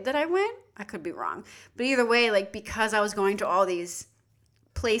 8th grade that I went. I could be wrong. But either way, like because I was going to all these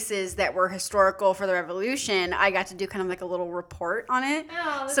places that were historical for the Revolution, I got to do kind of like a little report on it.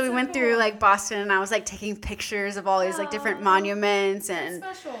 Oh, so we went through like Boston, and I was like taking pictures of all these like different monuments, and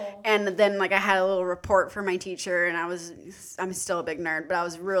then like I had a little report for my teacher, and I'm still a big nerd, but I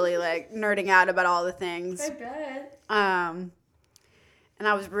was really like nerding out about all the things. I bet. And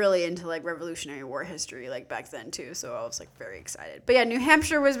I was really into like Revolutionary War history like back then too, so I was like very excited. But yeah, New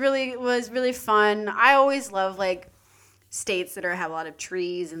Hampshire was really fun. I always love like states that have a lot of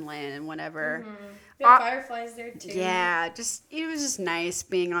trees and land and whatever. There are fireflies there too. Yeah, it was just nice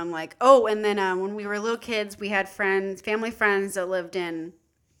being on like, and then when we were little kids, we had family friends that lived in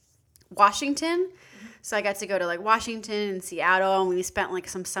Washington. So I got to go to like Washington and Seattle, and we spent like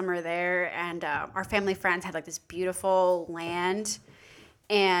some summer there, and our family friends had like this beautiful land,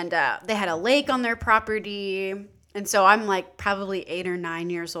 and they had a lake on their property. And so I'm like probably 8 or 9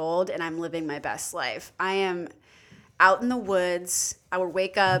 years old, and I'm living my best life. I am out in the woods. I would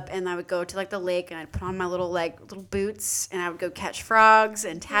wake up and I would go to like the lake, and I'd put on my little boots, and I would go catch frogs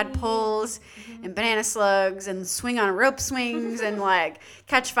and tadpoles and banana slugs and swing on rope swings and like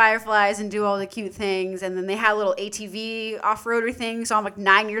catch fireflies and do all the cute things. And then they had a little ATV off-roader thing, so I'm like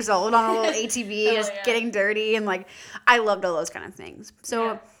 9 years old on a little ATV just getting dirty, and like I loved all those kind of things.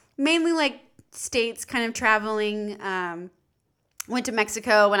 So mainly like states kind of traveling. Went to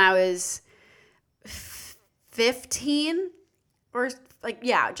Mexico when I was 15 or like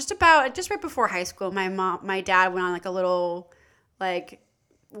just right before high school. My dad went on like a little like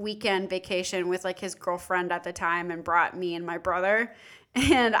weekend vacation with like his girlfriend at the time and brought me and my brother.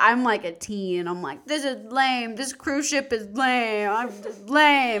 And I'm like a teen. I'm like, this is lame. This cruise ship is lame. I'm just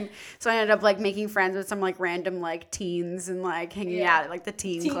lame. So I ended up like making friends with some like random like teens and like hanging out at like the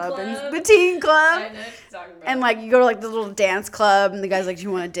teen club. And the teen club. I know what you're talking about. And like you go to like the little dance club, and the guy's like, do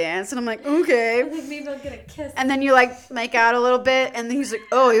you want to dance? And I'm like, okay. Like maybe I'll get a kiss. And then you like make out a little bit, and then he's like,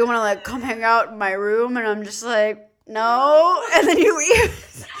 oh, you want to like come hang out in my room? And I'm just like, no. And then you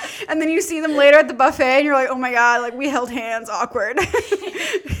leave. And then you see them later at the buffet, and you're like, oh my God, like we held hands, awkward.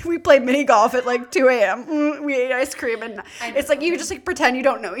 We played mini golf at like 2 a.m. We ate ice cream, and it's like you just like pretend you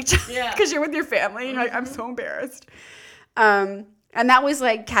don't know each other because you're with your family, and you're like, I'm so embarrassed. And that was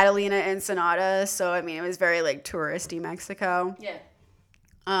like Catalina and Ensenada, so I mean it was very like touristy Mexico. Yeah.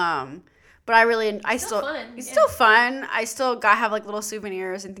 But it's still fun. I still have like little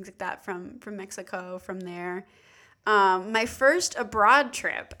souvenirs and things like that from Mexico from there. My first abroad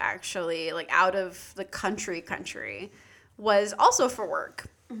trip, actually, like out of the country, was also for work,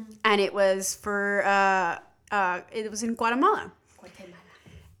 and it was it was in Guatemala.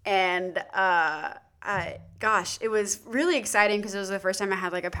 And it was really exciting because it was the first time I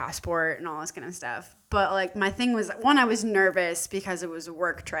had like a passport and all this kind of stuff. But like my thing was, one, I was nervous because it was a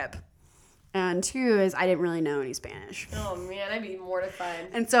work trip. And 2 is I didn't really know any Spanish. Oh man, I'd be mortified.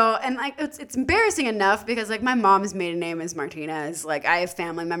 And so, and like it's embarrassing enough because like my mom's maiden name is Martinez. Like I have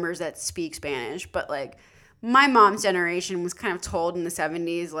family members that speak Spanish, but like my mom's generation was kind of told in the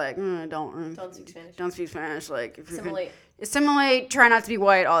 70s like don't speak Spanish. Don't speak Spanish. Like if Assimilate. you assimilate, try not to be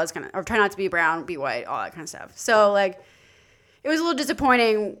white, all this kind of, or try not to be brown, be white, all that kind of stuff. So like it was a little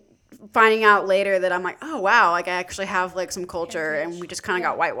disappointing finding out later that I'm like, oh wow, like I actually have like some culture, and we just kind of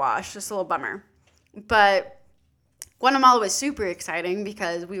got whitewashed. Just a little bummer. But Guatemala was super exciting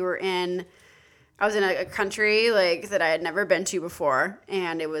because we were in I was in a country like that I had never been to before,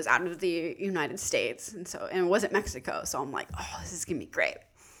 and it was out of the United States, and it wasn't Mexico. So I'm like, oh, this is gonna be great.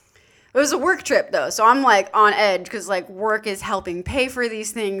 It was a work trip though, so I'm like on edge because like work is helping pay for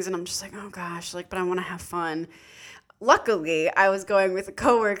these things, and I'm just like, oh gosh, like, but I want to have fun. Luckily, I was going with a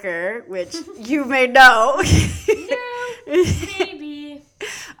coworker, which you may know. No, maybe.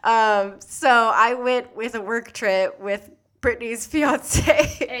 So I went with a work trip with Brittany's fiance.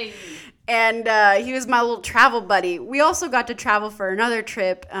 Hey. And he was my little travel buddy. We also got to travel for another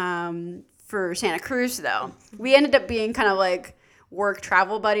trip for Santa Cruz, though. We ended up being kind of like work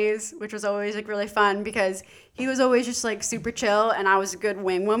travel buddies, which was always like really fun because he was always just like super chill, and I was a good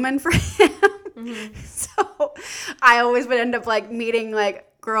wing woman for him. Mm-hmm. So I always would end up like meeting like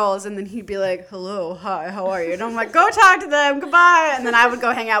girls, and then he'd be like, hello, hi, how are you? And I'm like, go talk to them, goodbye. And then I would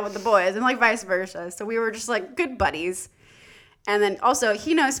go hang out with the boys, and like vice versa. So we were just like good buddies. And then also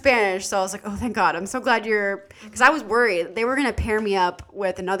he knows Spanish, so I was like, oh, thank God. I'm so glad because I was worried they were going to pair me up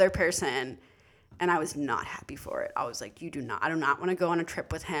with another person, and I was not happy for it. I was like, I do not want to go on a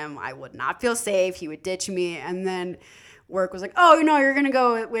trip with him. I would not feel safe. He would ditch me. And then work was like, oh, no, you're going to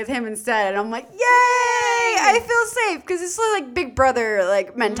go with him instead. And I'm like, yay, I feel safe, because it's like big brother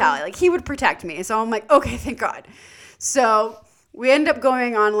like mentality. Like he would protect me. So I'm like, okay, thank God. So we end up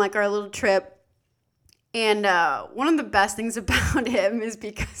going on like our little trip. And one of the best things about him is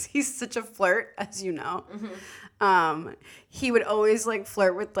because he's such a flirt, as you know. Mm-hmm. He would always like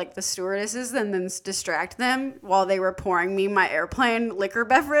flirt with like the stewardesses and then distract them while they were pouring me my airplane liquor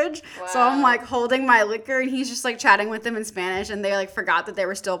beverage. Wow. So I'm like holding my liquor, and he's just like chatting with them in Spanish, and they like forgot that they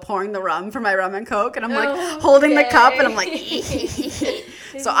were still pouring the rum for my rum and Coke, and I'm like holding the cup, and I'm like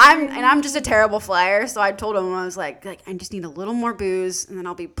so I'm just a terrible flyer. So I told him, I was like I just need a little more booze, and then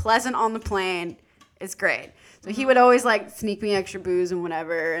I'll be pleasant on the plane. It's great. So he would always like sneak me extra booze and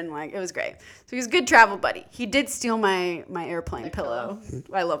whatever, and like it was great. So he was a good travel buddy. He did steal my airplane pillow.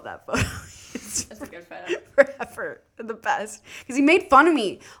 I love that photo. That's a good photo. Forever the best. Because he made fun of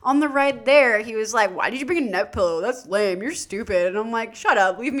me on the ride there. He was like, "Why did you bring a neck pillow? That's lame. You're stupid." And I'm like, "Shut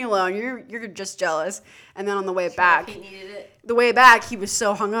up. Leave me alone. You're just jealous." And then on the way back, he needed it. The way back, he was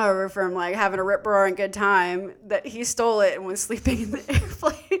so hungover from like having a rip-roaring good time that he stole it and was sleeping in the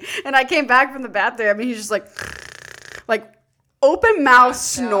airplane. And I came back from the bathroom, and he's just like open mouth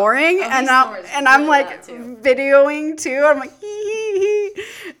snoring, and I'm like videoing too. I'm like hee hee hee,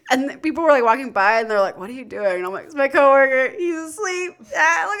 and people were like walking by, and they're like, "What are you doing?" And I'm like, "It's my coworker. He's asleep.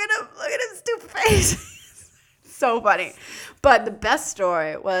 Ah, look at his stupid face." So funny. But the best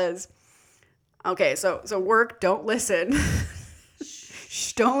story was, okay, so work, don't listen.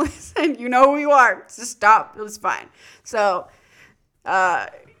 Shh, don't listen. You know who you are. Just stop. It was fine. So,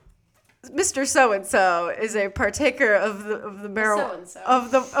 Mr. So-and-so is a partaker of the marijuanas.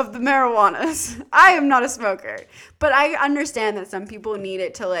 I am not a smoker, but I understand that some people need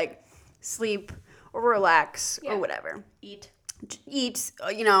it to like sleep or relax or whatever. Eat.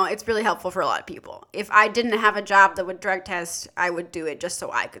 You know, it's really helpful for a lot of people. If I didn't have a job that would drug test, I would do it just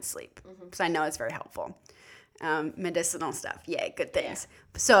so I could sleep, because I know it's very helpful. Medicinal stuff. Yay, good things.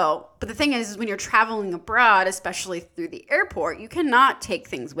 Yeah. So, but the thing is when you're traveling abroad, especially through the airport, you cannot take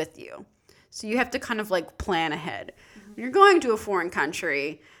things with you. So you have to kind of like plan ahead. When you're going to a foreign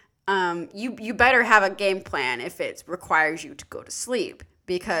country, you better have a game plan if it requires you to go to sleep,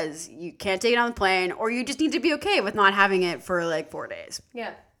 because you can't take it on the plane, or you just need to be okay with not having it for like 4 days.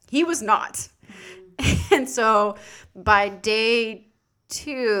 Yeah. He was not. And so by day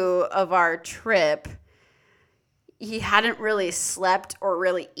 2 of our trip, he hadn't really slept or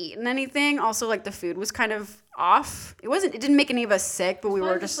really eaten anything. Also, like the food was kind of off. It didn't make any of us sick, but we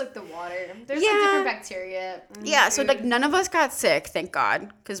were just like the water. There's like different bacteria. Yeah, so like none of us got sick, thank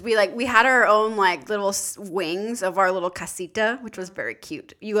God, because we had our own like little wings of our little casita, which was very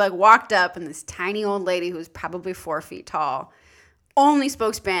cute. You like walked up, and this tiny old lady who was probably 4 feet tall, only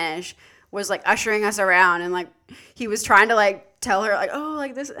spoke Spanish, was like ushering us around, and like he was trying to like tell her like, oh,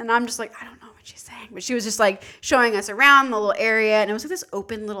 like this, and I'm just like, I don't know what she's saying, but she was just like showing us around the little area, and it was like this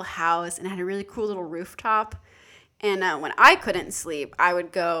open little house, and it had a really cool little rooftop. And when I couldn't sleep, I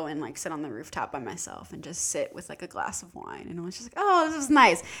would go and like sit on the rooftop by myself and just sit with like a glass of wine, and it was just like, oh, this is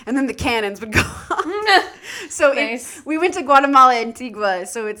nice. And then the cannons would go off. So nice. We went to Guatemala, Antigua,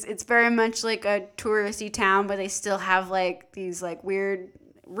 so it's very much like a touristy town, but they still have like these like weird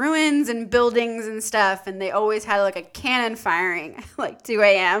ruins and buildings and stuff, and they always had like a cannon firing like 2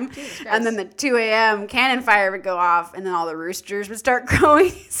 a.m. and then the 2 a.m. cannon fire would go off, and then all the roosters would start crowing.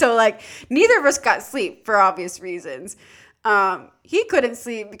 So like neither of us got sleep for obvious reasons. He couldn't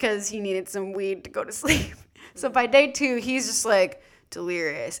sleep because he needed some weed to go to sleep. So by day 2, he's just like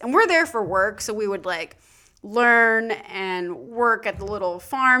delirious. And we're there for work, so we would like learn and work at the little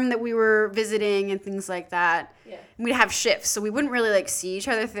farm that we were visiting and things like that. Yeah. And we'd have shifts, so we wouldn't really like see each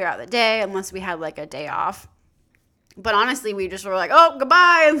other throughout the day unless we had like a day off. But honestly, we just were like, oh,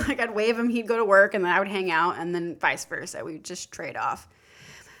 goodbye. And like I'd wave him, he'd go to work, and then I would hang out, and then vice versa. We'd just trade off.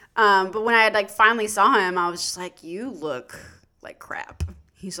 But when I had like finally saw him, I was just like, you look like crap.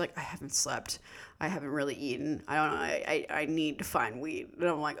 He's like, I haven't slept. I haven't really eaten. I don't know. I need to find weed. And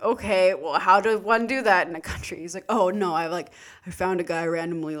I'm like, okay, well, how does one do that in a country? He's like, oh no, I found a guy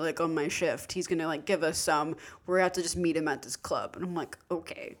randomly like on my shift. He's gonna like give us some. We're gonna have to just meet him at this club. And I'm like,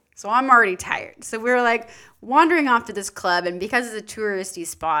 okay. So I'm already tired. So we were like wandering off to this club, and because it's a touristy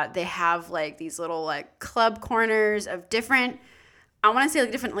spot, they have like these little like club corners of different, I want to say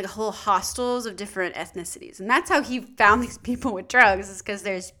like different like whole hostels of different ethnicities. And that's how he found these people with drugs, is because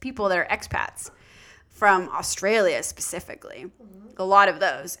there's people that are expats from Australia specifically. A lot of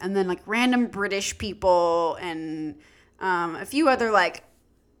those. And then like random British people and a few other like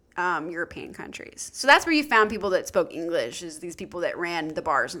European countries. So that's where you found people that spoke English, is these people that ran the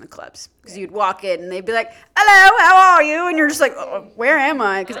bars and the clubs. Because you'd walk in and they'd be like, hello, how are you? And you're just like, oh, where am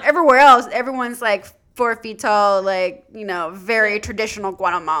I? Because everywhere else, everyone's like 4 feet tall, like, you know, very traditional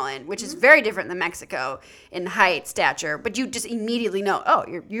Guatemalan, which is very different than Mexico in height, stature. But you just immediately know, oh,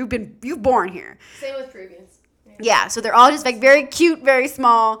 you're born here. Same with Peruvians. Yeah, so they're all just like very cute, very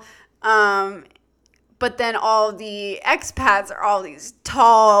small. But then all the expats are all these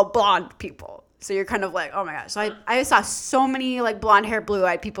tall, blonde people. So you're kind of like, oh my gosh. So I saw so many like blonde hair,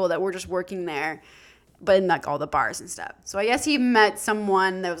 blue-eyed people that were just working there, but in like all the bars and stuff. So I guess he met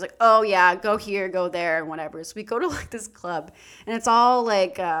someone that was like, oh yeah, go here, go there, and whatever. So we go to like this club, and it's all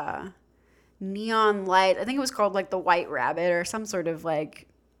like neon light. I think it was called like the White Rabbit or some sort of like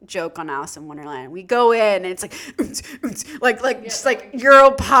joke on Alice in Wonderland. We go in and it's like just like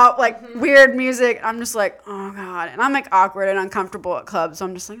Euro pop, like weird music. I'm just like, oh god. And I'm like awkward and uncomfortable at clubs, so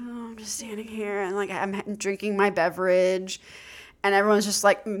I'm just like, oh, I'm just standing here and like I'm drinking my beverage. And everyone's just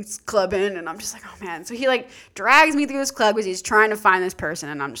like clubbing, and I'm just like, oh man. So he like drags me through this club because he's trying to find this person,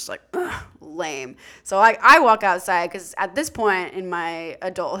 and I'm just like, ugh, lame. So I walk outside because at this point in my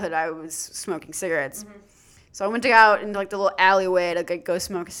adulthood, I was smoking cigarettes. Mm-hmm. So I went to go out into like the little alleyway to like, go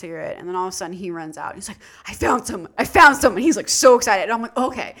smoke a cigarette, and then all of a sudden he runs out. He's like, I found someone. He's like so excited. And I'm like,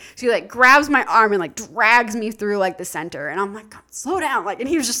 okay. So he like grabs my arm and like drags me through like the center, and I'm like, God, slow down. Like, and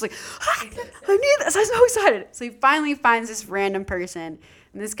he was just like, I need this. I'm so excited. So he finally finds this random person,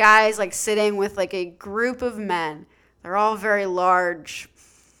 and this guy's like sitting with like a group of men. They're all very large,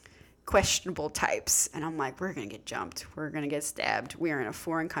 questionable types, and I'm like, we're gonna get jumped. We're gonna get stabbed. We are in a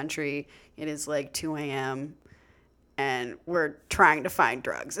foreign country. It is like 2 a.m. and we're trying to find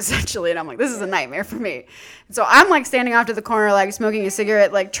drugs, essentially. And I'm like, this is a nightmare for me. And so I'm like standing off to the corner, like smoking a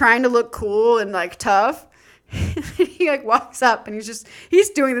cigarette, like trying to look cool and like tough. He like walks up and he's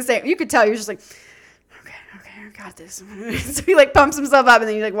doing the same. You could tell he was just like, okay, I got this. So he like pumps himself up, and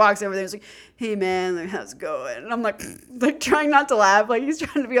then he like walks over there. He's like, hey man, like, how's it going? And I'm like trying not to laugh, like he's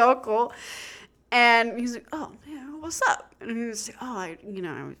trying to be all cool. And he's like, oh yeah, what's up? And he was like,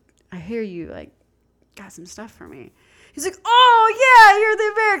 oh, I hear you like got some stuff for me. He's like, oh yeah, you're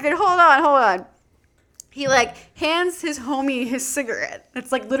the American. Hold on. He like hands his homie his cigarette.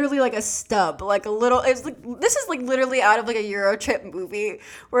 It's like literally like a stub, like a little. It's like this is like literally out of like a Euro trip movie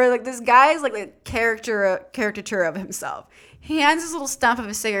where like this guy's like a caricature of himself. He hands this little stump of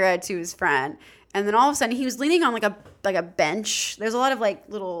a cigarette to his friend, and then all of a sudden he was leaning on like a bench. There's a lot of like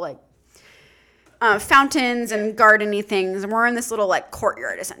little like fountains and gardeny things, and we're in this little like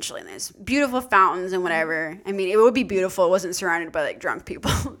courtyard essentially, and there's beautiful fountains and whatever. I mean, it would be beautiful. It wasn't surrounded by like drunk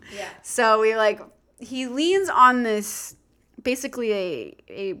people. Yeah. So he leans on this basically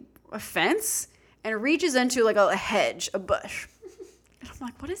a fence and reaches into like a hedge, a bush. And I'm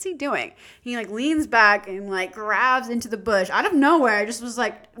like, what is he doing? He like leans back and like grabs into the bush out of nowhere. I just was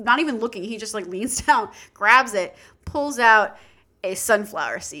like not even looking. He just like leans down, grabs it, pulls out a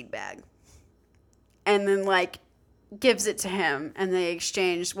sunflower seed bag, and then like gives it to him, and they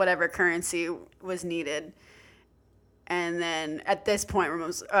exchanged whatever currency was needed. And then at this point,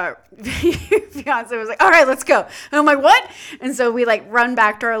 Ramon's fiance was like, all right, let's go. And I'm like, what? And so we like run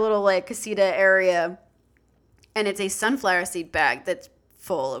back to our little like casita area, and it's a sunflower seed bag that's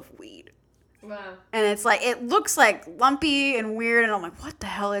full of weed. Wow. And it's like, it looks like lumpy and weird, and I'm like, what the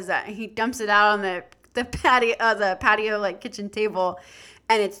hell is that? And he dumps it out on the patio like kitchen table,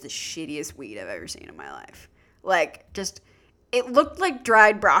 and it's the shittiest weed I've ever seen in my life. Like, just, it looked like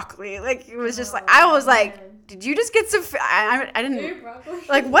dried broccoli. Like, it was just like, I was like, did you just get some, I didn't,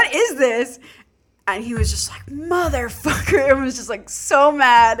 like, what is this? And he was just like, motherfucker. It was just like so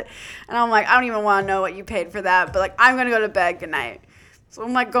mad. And I'm like, I don't even want to know what you paid for that. But like, I'm going to go to bed. Good night. So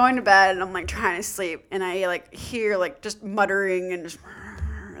I'm like going to bed and I'm like trying to sleep. And I like hear like just muttering and just,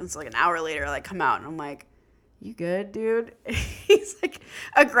 and it's like an hour later, I like come out and I'm like, you good, dude? He's like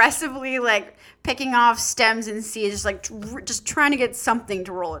aggressively like picking off stems and seeds, just like just trying to get something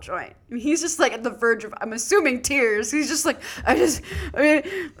to roll a joint. And he's just like at the verge of, I'm assuming, tears. He's just like, and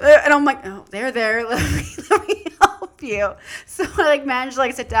I'm like, oh, they're there. Let me help you. So I like managed to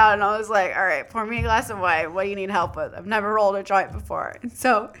like sit down and I was like, all right, pour me a glass of wine. What do you need help with? I've never rolled a joint before. And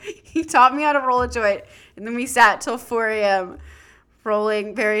so he taught me how to roll a joint. And then we sat till 4 a.m.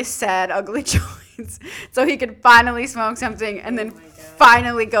 rolling very sad, ugly joints so he could finally smoke something and then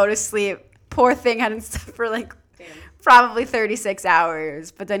finally go to sleep. Poor thing hadn't slept for like probably 36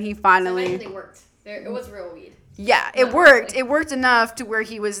 hours, but then he finally... So eventually worked. It was real weed. Yeah, it worked. It worked enough to where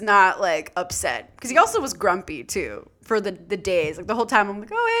he was not like upset. Because he also was grumpy too for the days. Like the whole time I'm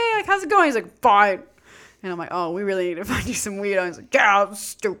like, oh, hey, like, how's it going? He's like, fine. And I'm like, oh, we really need to find you some weed. I was like, yeah, I'm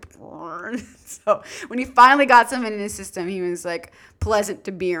stupid. So when he finally got some in his system, he was like pleasant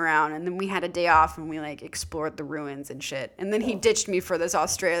to be around. And then we had a day off and we like explored the ruins and shit. And then he ditched me for this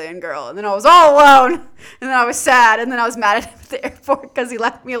Australian girl. And then I was all alone. And then I was sad. And then I was mad at him at the airport because he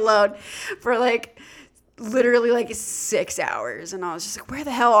left me alone for like literally like 6 hours. And I was just like, where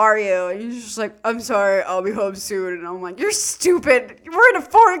the hell are you? And he's just like, I'm sorry, I'll be home soon. And I'm like, you're stupid. We're in a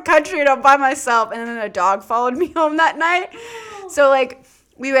foreign country and I'm by myself. And then a dog followed me home that night. So like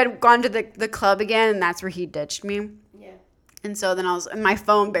we had gone to the club again and that's where he ditched me. Yeah. And so then and my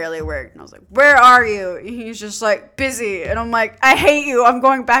phone barely worked. And I was like, where are you? And he's just like, busy. And I'm like, I hate you. I'm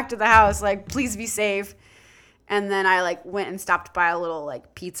going back to the house. Like, please be safe. And then I like went and stopped by a little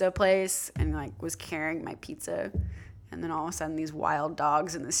like pizza place and like was carrying my pizza. And then all of a sudden these wild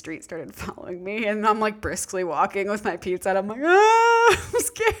dogs in the street started following me. And I'm like briskly walking with my pizza. And I'm like, I'm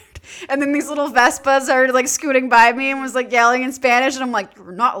scared. And then these little Vespas started like scooting by me and was like yelling in Spanish. And I'm like,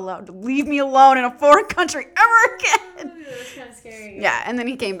 you're not allowed to leave me alone in a foreign country ever again. Ooh, that's kind of scary. Yeah. And then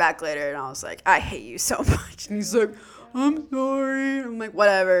he came back later and I was like, I hate you so much. And he's like, I'm sorry. I'm like,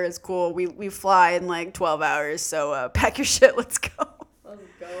 whatever, it's cool. We fly in like 12 hours, so pack your shit, let's go. Let's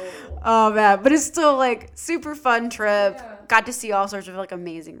go. Oh, man. But it's still like super fun trip. Yeah. Got to see all sorts of like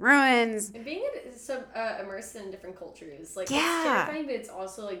amazing ruins. And being immersed in different cultures, like Yeah. it's terrifying, but it's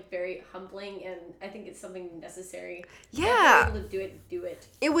also like very humbling, and I think it's something necessary. Yeah. If you're able to do it.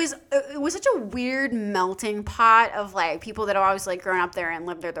 It was such a weird melting pot of like people that have always like grown up there and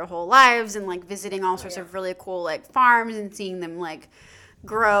lived there their whole lives and like visiting all sorts of really cool like farms and seeing them like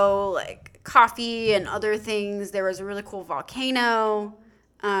grow like coffee and other things. There was a really cool volcano.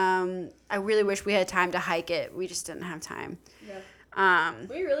 I really wish we had time to hike it. We just didn't have time. Yeah.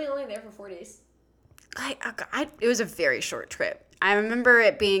 Were you really only there for 4 days? It was a very short trip. I remember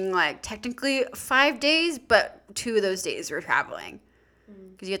it being like technically 5 days, but 2 of those days we were traveling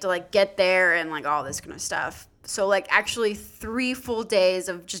because you have to like get there and like all this kind of stuff. So like actually 3 full days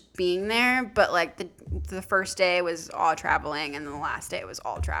of just being there, but like the first day was all traveling and then the last day was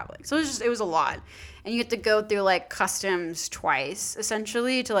all traveling. So it was a lot. And you have to go through like customs twice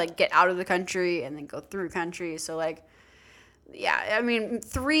essentially to like get out of the country and then go through country. So like, yeah, I mean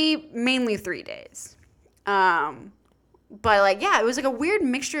mainly 3 days. But like, yeah, it was like a weird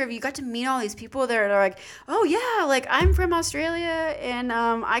mixture of, you got to meet all these people that are like, oh yeah, like I'm from Australia and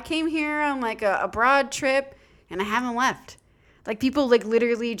I came here on like a abroad trip and I haven't left. Like people like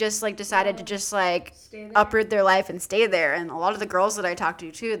literally just like decided to just like uproot their life and stay there. And a lot of the girls that I talked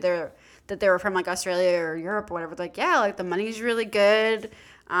to too, they were from like Australia or Europe or whatever, like, yeah, like the money's really good.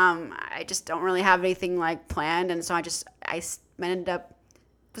 I just don't really have anything like planned. And so I ended up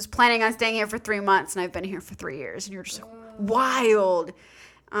was planning on staying here for 3 months and I've been here for 3 years. And you're just like, wild.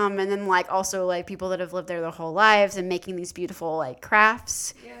 And then like also like people that have lived there their whole lives and making these beautiful like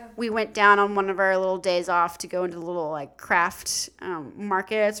crafts. Yeah. We went down on one of our little days off to go into the little like craft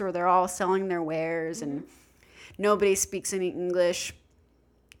markets where they're all selling their wares and nobody speaks any English.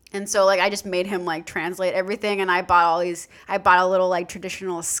 And so like I just made him like translate everything and I bought a little like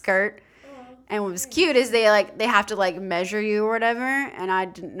traditional skirt. And what was cute is they have to like measure you or whatever, and I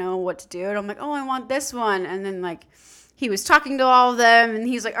didn't know what to do. And I'm like, oh, I want this one. And then like he was talking to all of them, and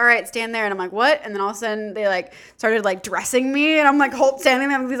he's like, all right, stand there. And I'm like, what? And then all of a sudden they like started like dressing me, and I'm like standing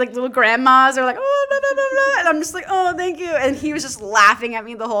there with these like little grandmas are like, oh, blah, blah, blah, blah. And I'm just like, oh, thank you. And he was just laughing at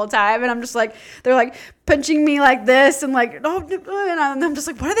me the whole time, and I'm just like, they're like punching me like this, and like, oh, and I'm just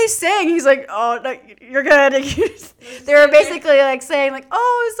like, what are they saying? He's like, oh, no, you're good. They were basically like saying like,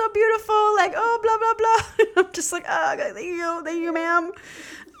 oh, it's so beautiful, like, oh, blah blah blah. I'm just like, oh, thank you, ma'am.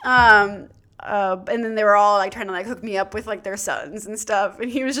 And then they were all like trying to like hook me up with like their sons and stuff.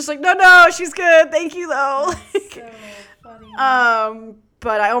 And he was just like, no, she's good. Thank you though. So funny.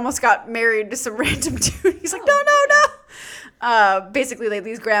 But I almost got married to some random dude. He's like, no. Basically, like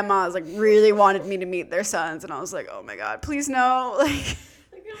these grandmas like really wanted me to meet their sons, and I was like, oh my god, please no, like,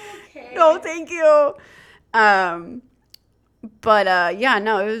 Okay. no, thank you. But yeah,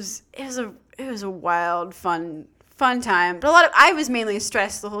 no, it was a wild, fun time. But I was mainly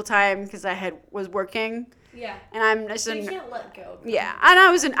stressed the whole time because was working, Yeah. and I'm just So you can't let go. yeah,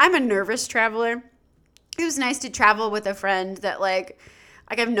 and I'm a nervous traveler. It was nice to travel with a friend that like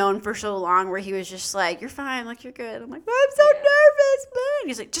I've known for so long, where he was just like, you're fine, like you're good. I'm like, I'm so nervous, man.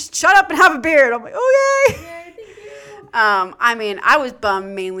 He's like, just shut up and have a beer. And I'm like, okay. Yeah, thank you. I mean, I was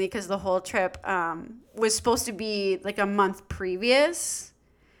bummed mainly because the whole trip was supposed to be like a month previous,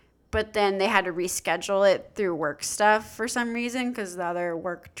 but then they had to reschedule it through work stuff for some reason because the other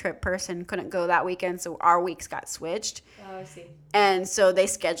work trip person couldn't go that weekend, so our weeks got switched. Oh, I see. And so they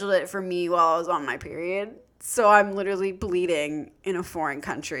scheduled it for me while I was on my period. So I'm literally bleeding in a foreign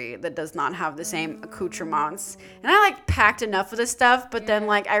country that does not have the same accoutrements. And I like packed enough of the stuff, but then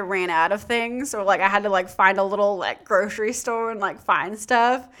like I ran out of things. So like I had to like find a little like grocery store and like find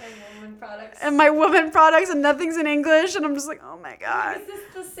stuff. My woman products and nothing's in English. And I'm just like, oh my God. Is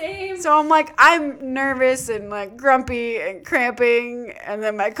this the same? So I'm like, I'm nervous and like grumpy and cramping. And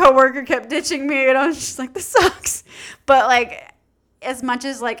then my coworker kept ditching me and I was just like, this sucks. But like, as much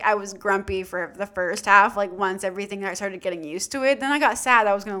as like I was grumpy for the first half, like once everything I started getting used to it, then I got sad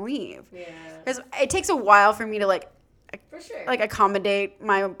that I was gonna leave. Yeah. Because it takes a while for me to like, For sure. like accommodate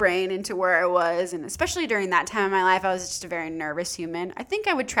my brain into where I was, and especially during that time in my life, I was just a very nervous human. I think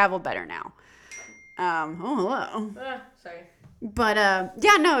I would travel better now. Hello. Sorry. But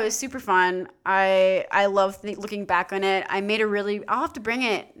yeah, no, it was super fun. I love looking back on it. I'll have to bring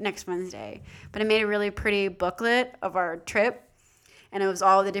it next Wednesday, but I made a really pretty booklet of our trip. And it was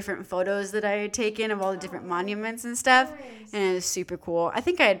all the different photos that I had taken of all the different monuments and stuff. Nice. And it was super cool. I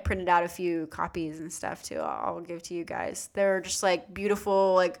think I had printed out a few copies and stuff too. I'll give to you guys. They're just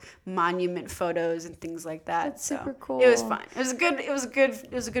beautiful monument photos and things like that. That's super cool. It was fun.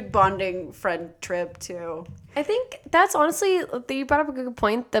 It was a good bonding friend trip too. I think that's honestly, you brought up a good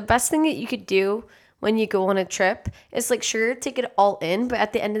point. The best thing that you could do when you go on a trip is sure, take it all in, but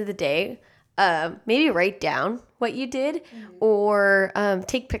at the end of the day, maybe write down what you did or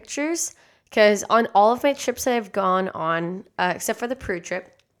take pictures, because on all of my trips that I've gone on, except for the Peru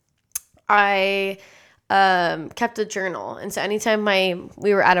trip, I kept a journal. And so anytime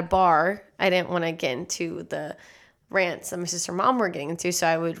we were at a bar, I didn't want to get into the rants that my sister and mom were getting into, so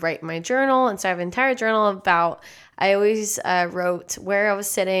I would write my journal. And so I have an entire journal about, I always wrote where I was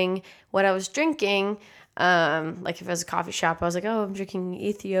sitting, what I was drinking. If it was a coffee shop, I was like, oh, I'm drinking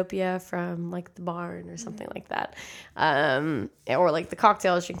Ethiopia from the barn or something like that. Or the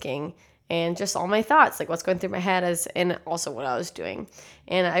cocktail I was drinking, and just all my thoughts, what's going through my head and also what I was doing.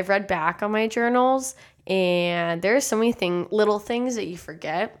 And I've read back on my journals, and there's so many little things that you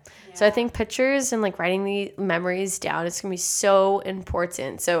forget. Yeah. So I think pictures and writing the memories down is going to be so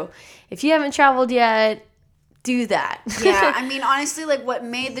important. So if you haven't traveled yet, do that. Yeah. I mean, honestly, what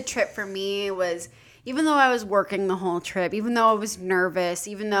made the trip for me was, even though I was working the whole trip, even though I was nervous,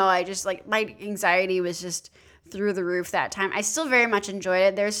 even though I just my anxiety was just through the roof that time, I still very much enjoyed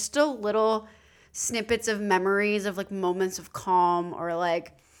it. There's still little snippets of memories of moments of calm, or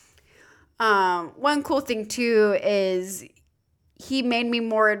one cool thing too is he made me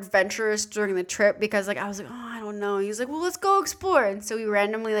more adventurous during the trip, because I was oh, I don't know. He was like, well, let's go explore. And so we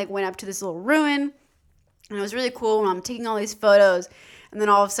randomly went up to this little ruin, and it was really cool when I'm taking all these photos, and then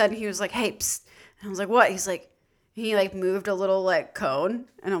all of a sudden he was like, hey, psst. And I was like, what? He's like, he moved a little cone.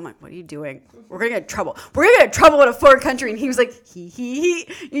 And I'm like, what are you doing? We're going to get in trouble. We're going to get in trouble in a foreign country. And he was like, he.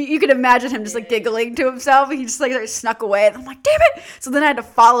 You could imagine him just giggling to himself. And he just snuck away. And I'm like, damn it. So then I had to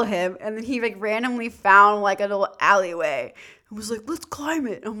follow him. And then he randomly found a little alleyway. And was like, let's climb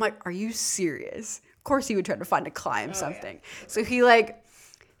it. And I'm like, are you serious? Of course he would try to find to climb something. Yeah. So he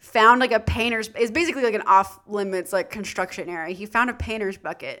found a painter's, it's basically an off limits construction area. He found a painter's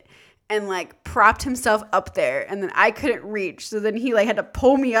bucket and propped himself up there, and then I couldn't reach. So then he had to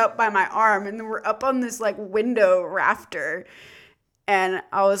pull me up by my arm, and then we're up on this window rafter. And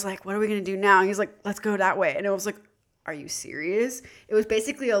I was like, what are we gonna do now? And he's like, let's go that way. And it was like, are you serious? It was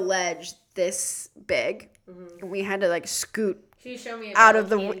basically a ledge this big, and we had to scoot Can you show me out of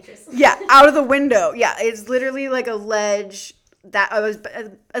the out of the window. Yeah, it's literally a ledge that I was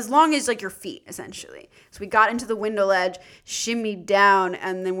as long as like your feet essentially. So we got into the window ledge, shimmied down,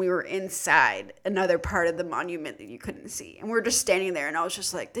 and then we were inside another part of the monument that you couldn't see. And we were just standing there, and I was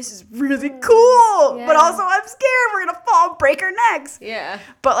just like, this is really cool. Yeah. But also I'm scared we're gonna fall and break our necks. Yeah.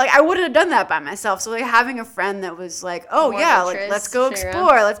 But like I wouldn't have done that by myself. So like having a friend that was like, oh More yeah, like adventurous, let's go cheer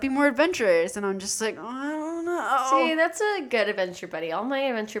explore, let's be more adventurous. And I'm just like, oh, I don't know. See, that's a good adventure buddy. All my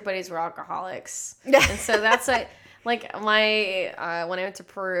adventure buddies were alcoholics. Yeah. And so that's like my, when I went to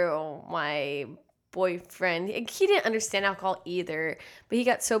Peru, my boyfriend, he didn't understand alcohol either, but he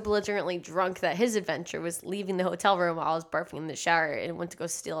got so belligerently drunk that his adventure was leaving the hotel room while I was barfing in the shower and went to go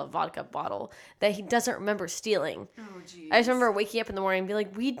steal a vodka bottle that he doesn't remember stealing. Oh, geez. I just remember waking up in the morning and be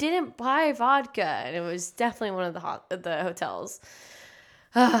like, we didn't buy vodka. And it was definitely one of the hotels.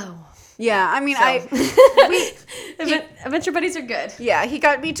 Oh. Yeah, I mean, Adventure buddies are good. Yeah, he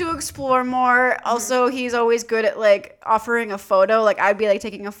got me to explore more. Also, he's always good at like offering a photo. Like I'd be like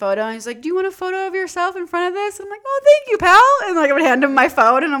taking a photo, and he's like, "Do you want a photo of yourself in front of this?" And I'm like, "Oh, thank you, pal." And like I would hand him my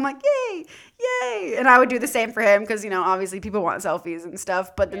phone, and I'm like, "Yay, yay!" And I would do the same for him because obviously people want selfies and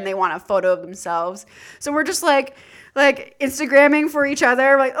stuff, but then they want a photo of themselves. So we're just like Instagramming for each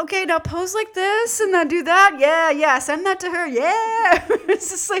other. Like, okay, now pose like this, and then do that. Yeah, send that to her. Yeah,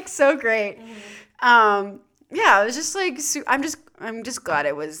 it's just like so great. Yeah, it was just like I'm just glad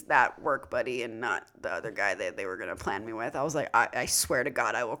it was that work buddy and not the other guy that they were gonna plan me with. I was like, I swear to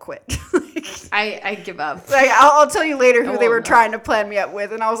God, I will quit. I give up. Like I'll tell you later who they were trying to plan me up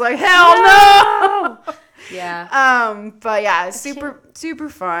with, and I was like, hell no. Yeah. But yeah, super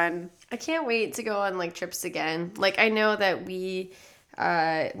fun. I can't wait to go on like trips again. Like I know that we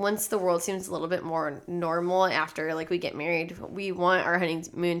once the world seems a little bit more normal after like we get married, we want our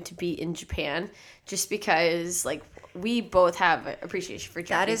honeymoon to be in Japan just because like we both have appreciation for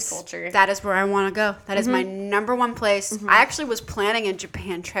Japanese culture. That is where I want to go. That is my number one place. I actually was planning a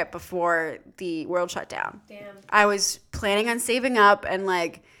Japan trip before the world shut down. Damn. I was planning on saving up and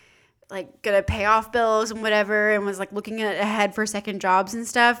like gonna pay off bills and whatever, and was like looking ahead for second jobs and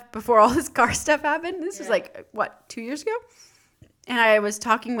stuff before all this car stuff happened. This was like 2 years ago. And I was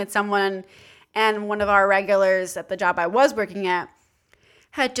talking with someone, and one of our regulars at the job I was working at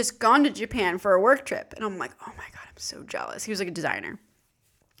had just gone to Japan for a work trip. And I'm like, oh my God, I'm so jealous. He was like a designer.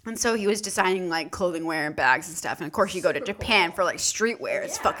 And so he was designing like clothing wear and bags and stuff. And of course you go to Japan for like streetwear.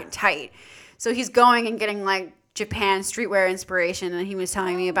 It's fucking tight. So he's going and getting like Japan streetwear inspiration, and he was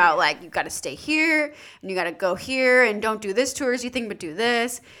telling me about like you got to stay here and you got to go here and don't do this touristy thing but do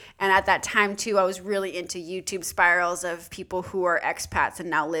this. And at that time too, I was really into YouTube spirals of people who are expats and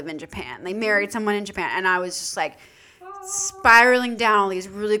now live in Japan. They married someone in Japan, and I was just like spiraling down all these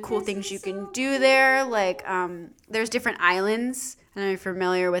really cool things you can do there. Like there's different islands. I don't know if you're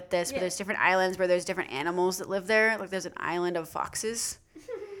familiar with this, but there's different islands where there's different animals that live there. Like there's an island of foxes.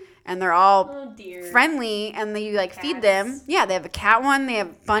 And they're all friendly, and you like feed them. Yeah, they have a cat one. They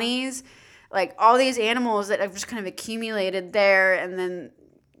have bunnies, like all these animals that have just kind of accumulated there. And then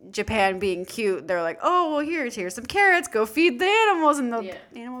Japan being cute, they're like, oh, well, here's some carrots. Go feed the animals, and the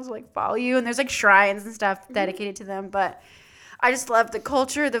animals like follow you. And there's like shrines and stuff dedicated to them. But I just love the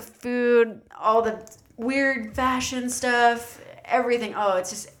culture, the food, all the weird fashion stuff, everything. Oh, it's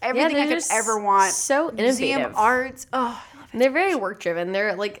just everything I could ever want. So innovative. Museum arts. Oh. They're very work driven.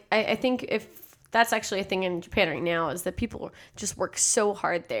 They're like, I think if that's actually a thing in Japan right now is that people just work so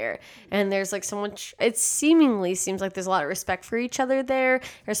hard there. And there's like so much, it seemingly seems like there's a lot of respect for each other there,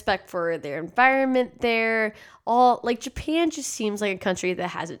 respect for their environment there. All like Japan just seems like a country that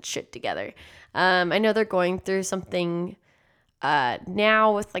has its shit together. I know they're going through something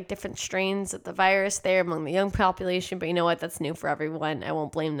now with like different strains of the virus there among the young population, but you know what? That's new for everyone. I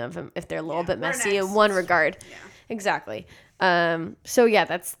won't blame them if they're a little bit messy in one regard. Yeah. Exactly. So yeah,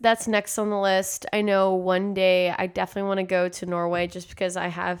 that's next on the list. I know one day I definitely want to go to Norway just because I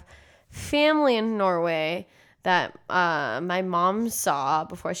have family in Norway that my mom saw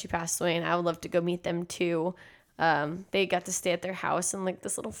before she passed away, and I would love to go meet them too. They got to stay at their house in like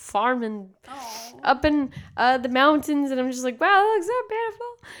this little farm up in the mountains, and I'm just like, wow, that looks so beautiful.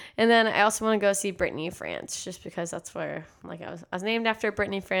 And then I also want to go see Brittany, France, just because that's where like I was named after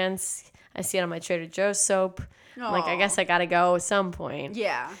Brittany, France. I see it on my Trader Joe's soap. Like, I guess I gotta go at some point.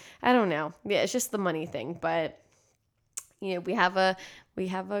 Yeah. I don't know. Yeah, it's just the money thing. But you know, we have a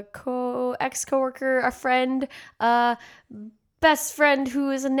ex-coworker, a friend, best friend who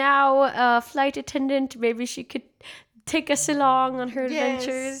is now a flight attendant. Maybe she could take us along on her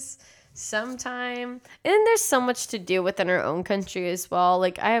adventures sometime. And there's so much to do within our own country as well.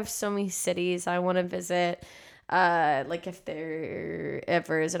 Like, I have so many cities I want to visit. Like if there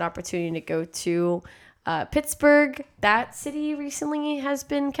ever is an opportunity to go to Pittsburgh, that city recently has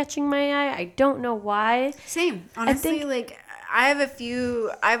been catching my eye. I don't know why. Same. Honestly, I have a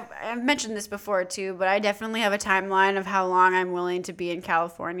few, I've mentioned this before too, but I definitely have a timeline of how long I'm willing to be in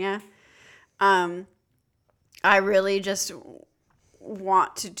California. I really just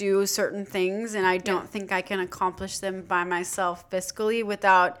want to do certain things, and I don't think I can accomplish them by myself fiscally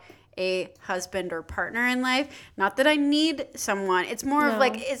without a husband or partner in life. Not that I need someone. It's more of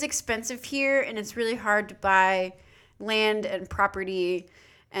like, it's expensive here, and it's really hard to buy land and property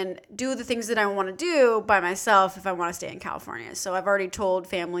and do the things that I want to do by myself if I want to stay in California. So I've already told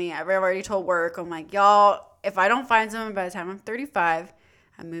family, I've already told work, I'm like, y'all, if I don't find someone by the time I'm 35,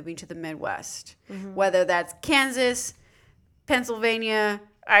 I'm moving to the Midwest. Whether that's Kansas, Pennsylvania,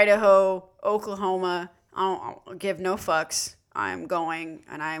 Idaho, Oklahoma, I don't give no fucks. I'm going,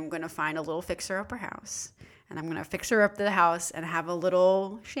 and I'm going to find a little fixer-upper house. And I'm going to fixer up the house and have a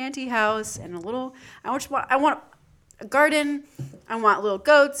little shanty house and I want a garden. I want little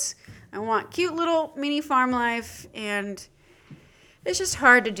goats. I want cute little mini farm life. And it's just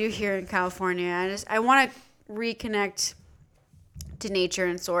hard to do here in California. I want to reconnect to nature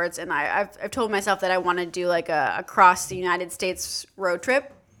and sorts. And I've told myself that I want to do like a across the United States road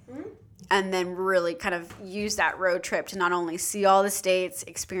trip. And then really kind of use that road trip to not only see all the states,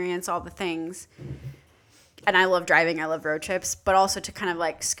 experience all the things. And I love driving, I love road trips, but also to kind of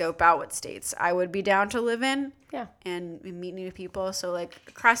like scope out what states I would be down to live in. Yeah. And meet new people. So like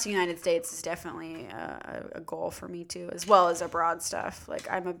across the United States is definitely a goal for me too, as well as abroad stuff. Like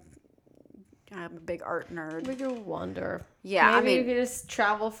I'm a big art nerd. We could wander. Yeah. Maybe we could just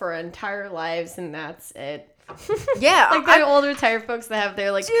travel for our entire lives and that's it. Yeah, like the old retired folks that have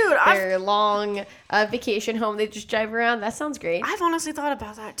their their long vacation home, they just drive around. That sounds great. I've honestly thought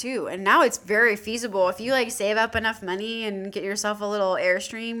about that too, and now it's very feasible. If you like save up enough money and get yourself a little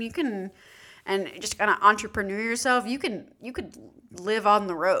Airstream, you can, and just kind of entrepreneur yourself. You could live on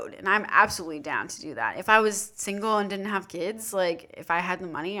the road, and I'm absolutely down to do that. If I was single and didn't have kids, like if I had the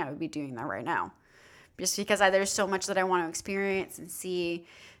money, I would be doing that right now, just because there's so much that I want to experience and see.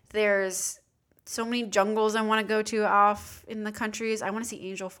 There's so many jungles I want to go to off in the countries. I want to see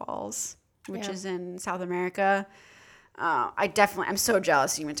Angel Falls, which is in South America. I'm so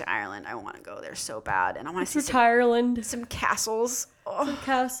jealous you went to Ireland. I want to go there so bad. And I want to see Ireland. Some castles. Oh. Some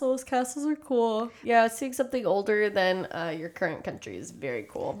castles. Castles are cool. Yeah, seeing something older than your current country is very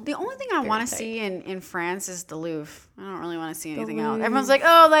cool. The only thing I want to see in France is the Louvre. I don't really want to see anything else. Everyone's like,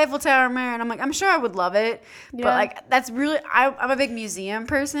 oh, the Eiffel Tower, and I'm like, I'm sure I would love it. Yeah. But like, that's really, I'm a big museum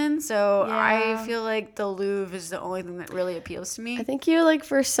person. So I feel like the Louvre is the only thing that really appeals to me. I think you like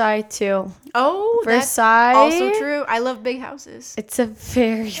Versailles too. Oh, Versailles. That's also true. I love big houses. It's a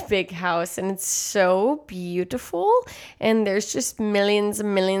very big house and it's so beautiful. And there's just millions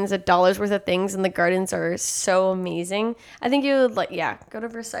and millions of dollars worth of things and the gardens are so amazing. I think you would go to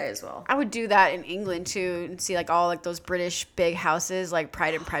Versailles as well. I would do that in England too and see like all like those British big houses like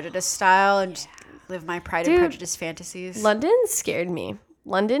Pride and Prejudice style and just live my Pride and Prejudice fantasies. London scared me.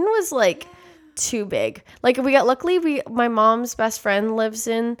 London was like too big. Like my mom's best friend lives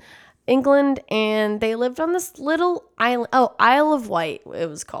in England and they lived on this little island. Oh, Isle of Wight it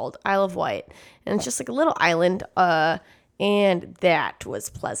was called. Isle of Wight. And it's just like a little island and that was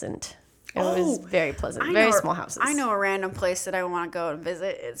pleasant. It was very pleasant. Very small houses. I know a random place that I want to go and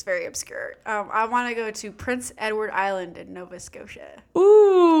visit. It's very obscure. I want to go to Prince Edward Island in Nova Scotia.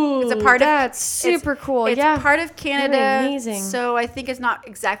 Ooh, it's a part that's super cool. It's part of Canada. Very amazing. So I think it's not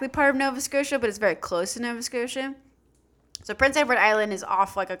exactly part of Nova Scotia, but it's very close to Nova Scotia. So Prince Edward Island is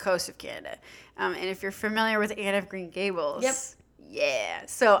off like a coast of Canada. And if you're familiar with Anne of Green Gables. Yep. Yeah.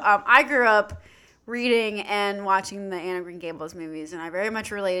 So I grew up reading and watching the Anne of Green Gables movies, and I very much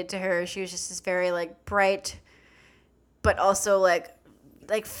related to her. She was just this very like bright, but also like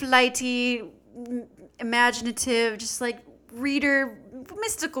flighty, imaginative, just like reader,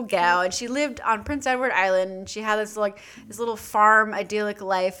 mystical gal. And she lived on Prince Edward Island. And she had this little farm idyllic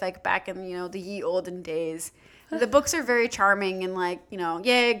life like back in the ye olden days. The books are very charming and like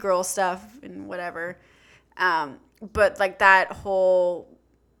yay girl stuff and whatever, but like that whole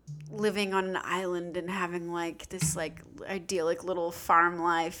living on an island and having like this like idyllic little farm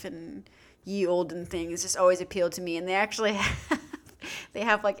life and ye olden things just always appealed to me. And they actually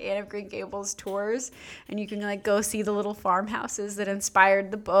have like Anne of Green Gables tours, and you can like go see the little farmhouses that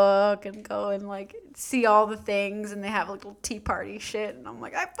inspired the book and go and like see all the things, and they have like little tea party shit, and I'm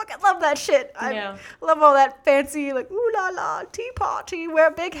like, I fucking love that shit. I love all that fancy like ooh la la tea party, wear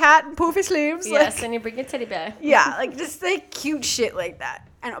a big hat and poofy sleeves. Yes, and you bring a teddy bear. Yeah, like just like cute shit like that.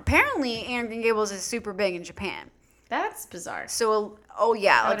 And apparently Anne of Green Gables is super big in Japan. That's bizarre. So I would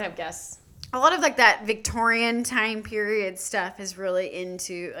have guessed. a lot of like that Victorian time period stuff is really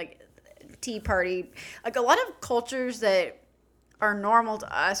into like tea party. Like a lot of cultures that are normal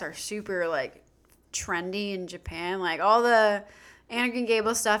to us are super like trendy in Japan. Like all the Anna Green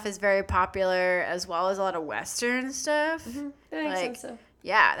Gables stuff is very popular, as well as a lot of Western stuff. That makes sense. So.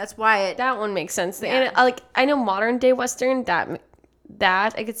 Yeah, that's why that one makes sense. Yeah. And like I know modern day Western that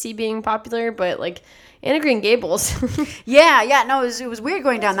I could see being popular, but like Anna Green Gables. yeah. No, it was weird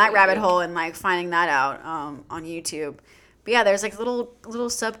going down that rabbit hole and like finding that out on YouTube. But yeah, there's like little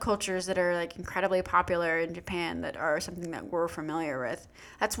subcultures that are like incredibly popular in Japan that are something that we're familiar with.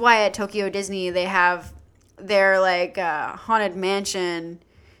 That's why at Tokyo Disney they have their like haunted mansion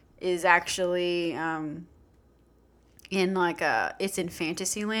is actually in like it's in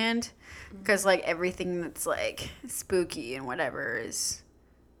Fantasyland, because like everything that's like spooky and whatever is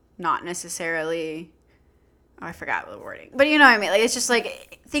not necessarily, I forgot the wording, but you know what I mean. Like it's just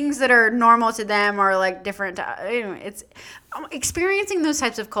like things that are normal to them are like different to, anyway, it's experiencing those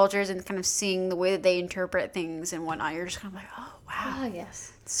types of cultures and kind of seeing the way that they interpret things and whatnot. You're just kind of like, oh wow,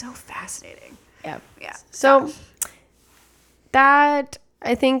 yes, it's so fascinating. Yeah. So that,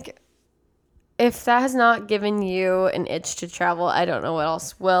 I think, if that has not given you an itch to travel, I don't know what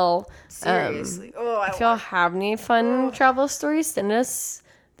else will. Seriously. If y'all have any fun travel stories, send us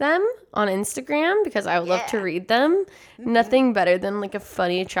them on Instagram, because I would love to read them. Nothing better than like a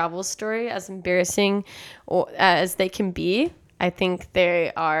funny travel story, as embarrassing as they can be. I think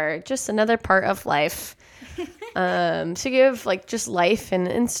they are just another part of life. So give like just life and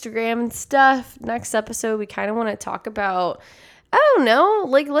Instagram and stuff. Next episode, we kind of want to talk about, I don't know,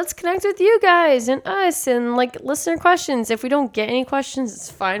 like let's connect with you guys and us and like listener questions. If we don't get any questions, it's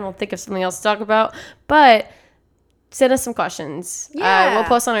fine. We'll think of something else to talk about. But send us some questions. Yeah. We'll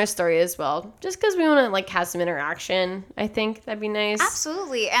post on our story as well, just because we want to like have some interaction. I think that'd be nice.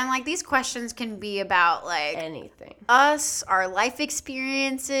 Absolutely. And like these questions can be about like anything, us, our life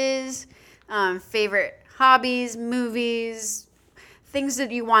experiences, favorite hobbies, movies, things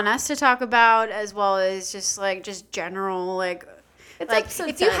that you want us to talk about, as well as just general like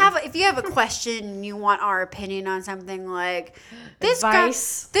if you have a question and you want our opinion on something, like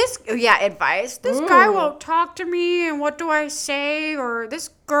advice. This guy won't talk to me, and what do I say? Or this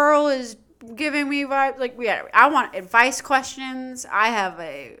girl is giving me vibes. Like I want advice questions. I have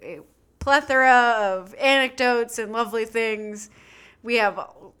a plethora of anecdotes and lovely things. We have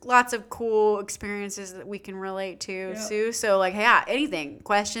lots of cool experiences that we can relate to, Sue. So like, yeah, anything,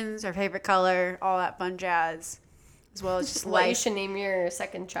 questions, our favorite color, all that fun jazz. As well as just what you should name your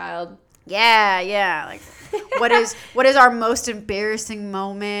second child. Yeah. Like, what is our most embarrassing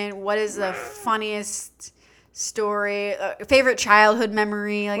moment? What is the funniest story? Favorite childhood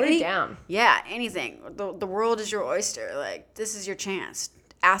memory? Like, put it down. Yeah, anything. The world is your oyster. Like, this is your chance.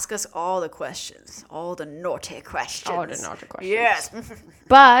 Ask us all the questions, all the naughty questions. Yes.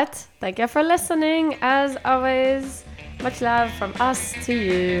 But thank you for listening. As always, much love from us to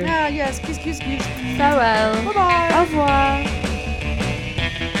you. Yes. Kiss. Farewell. Bye-bye. Au revoir.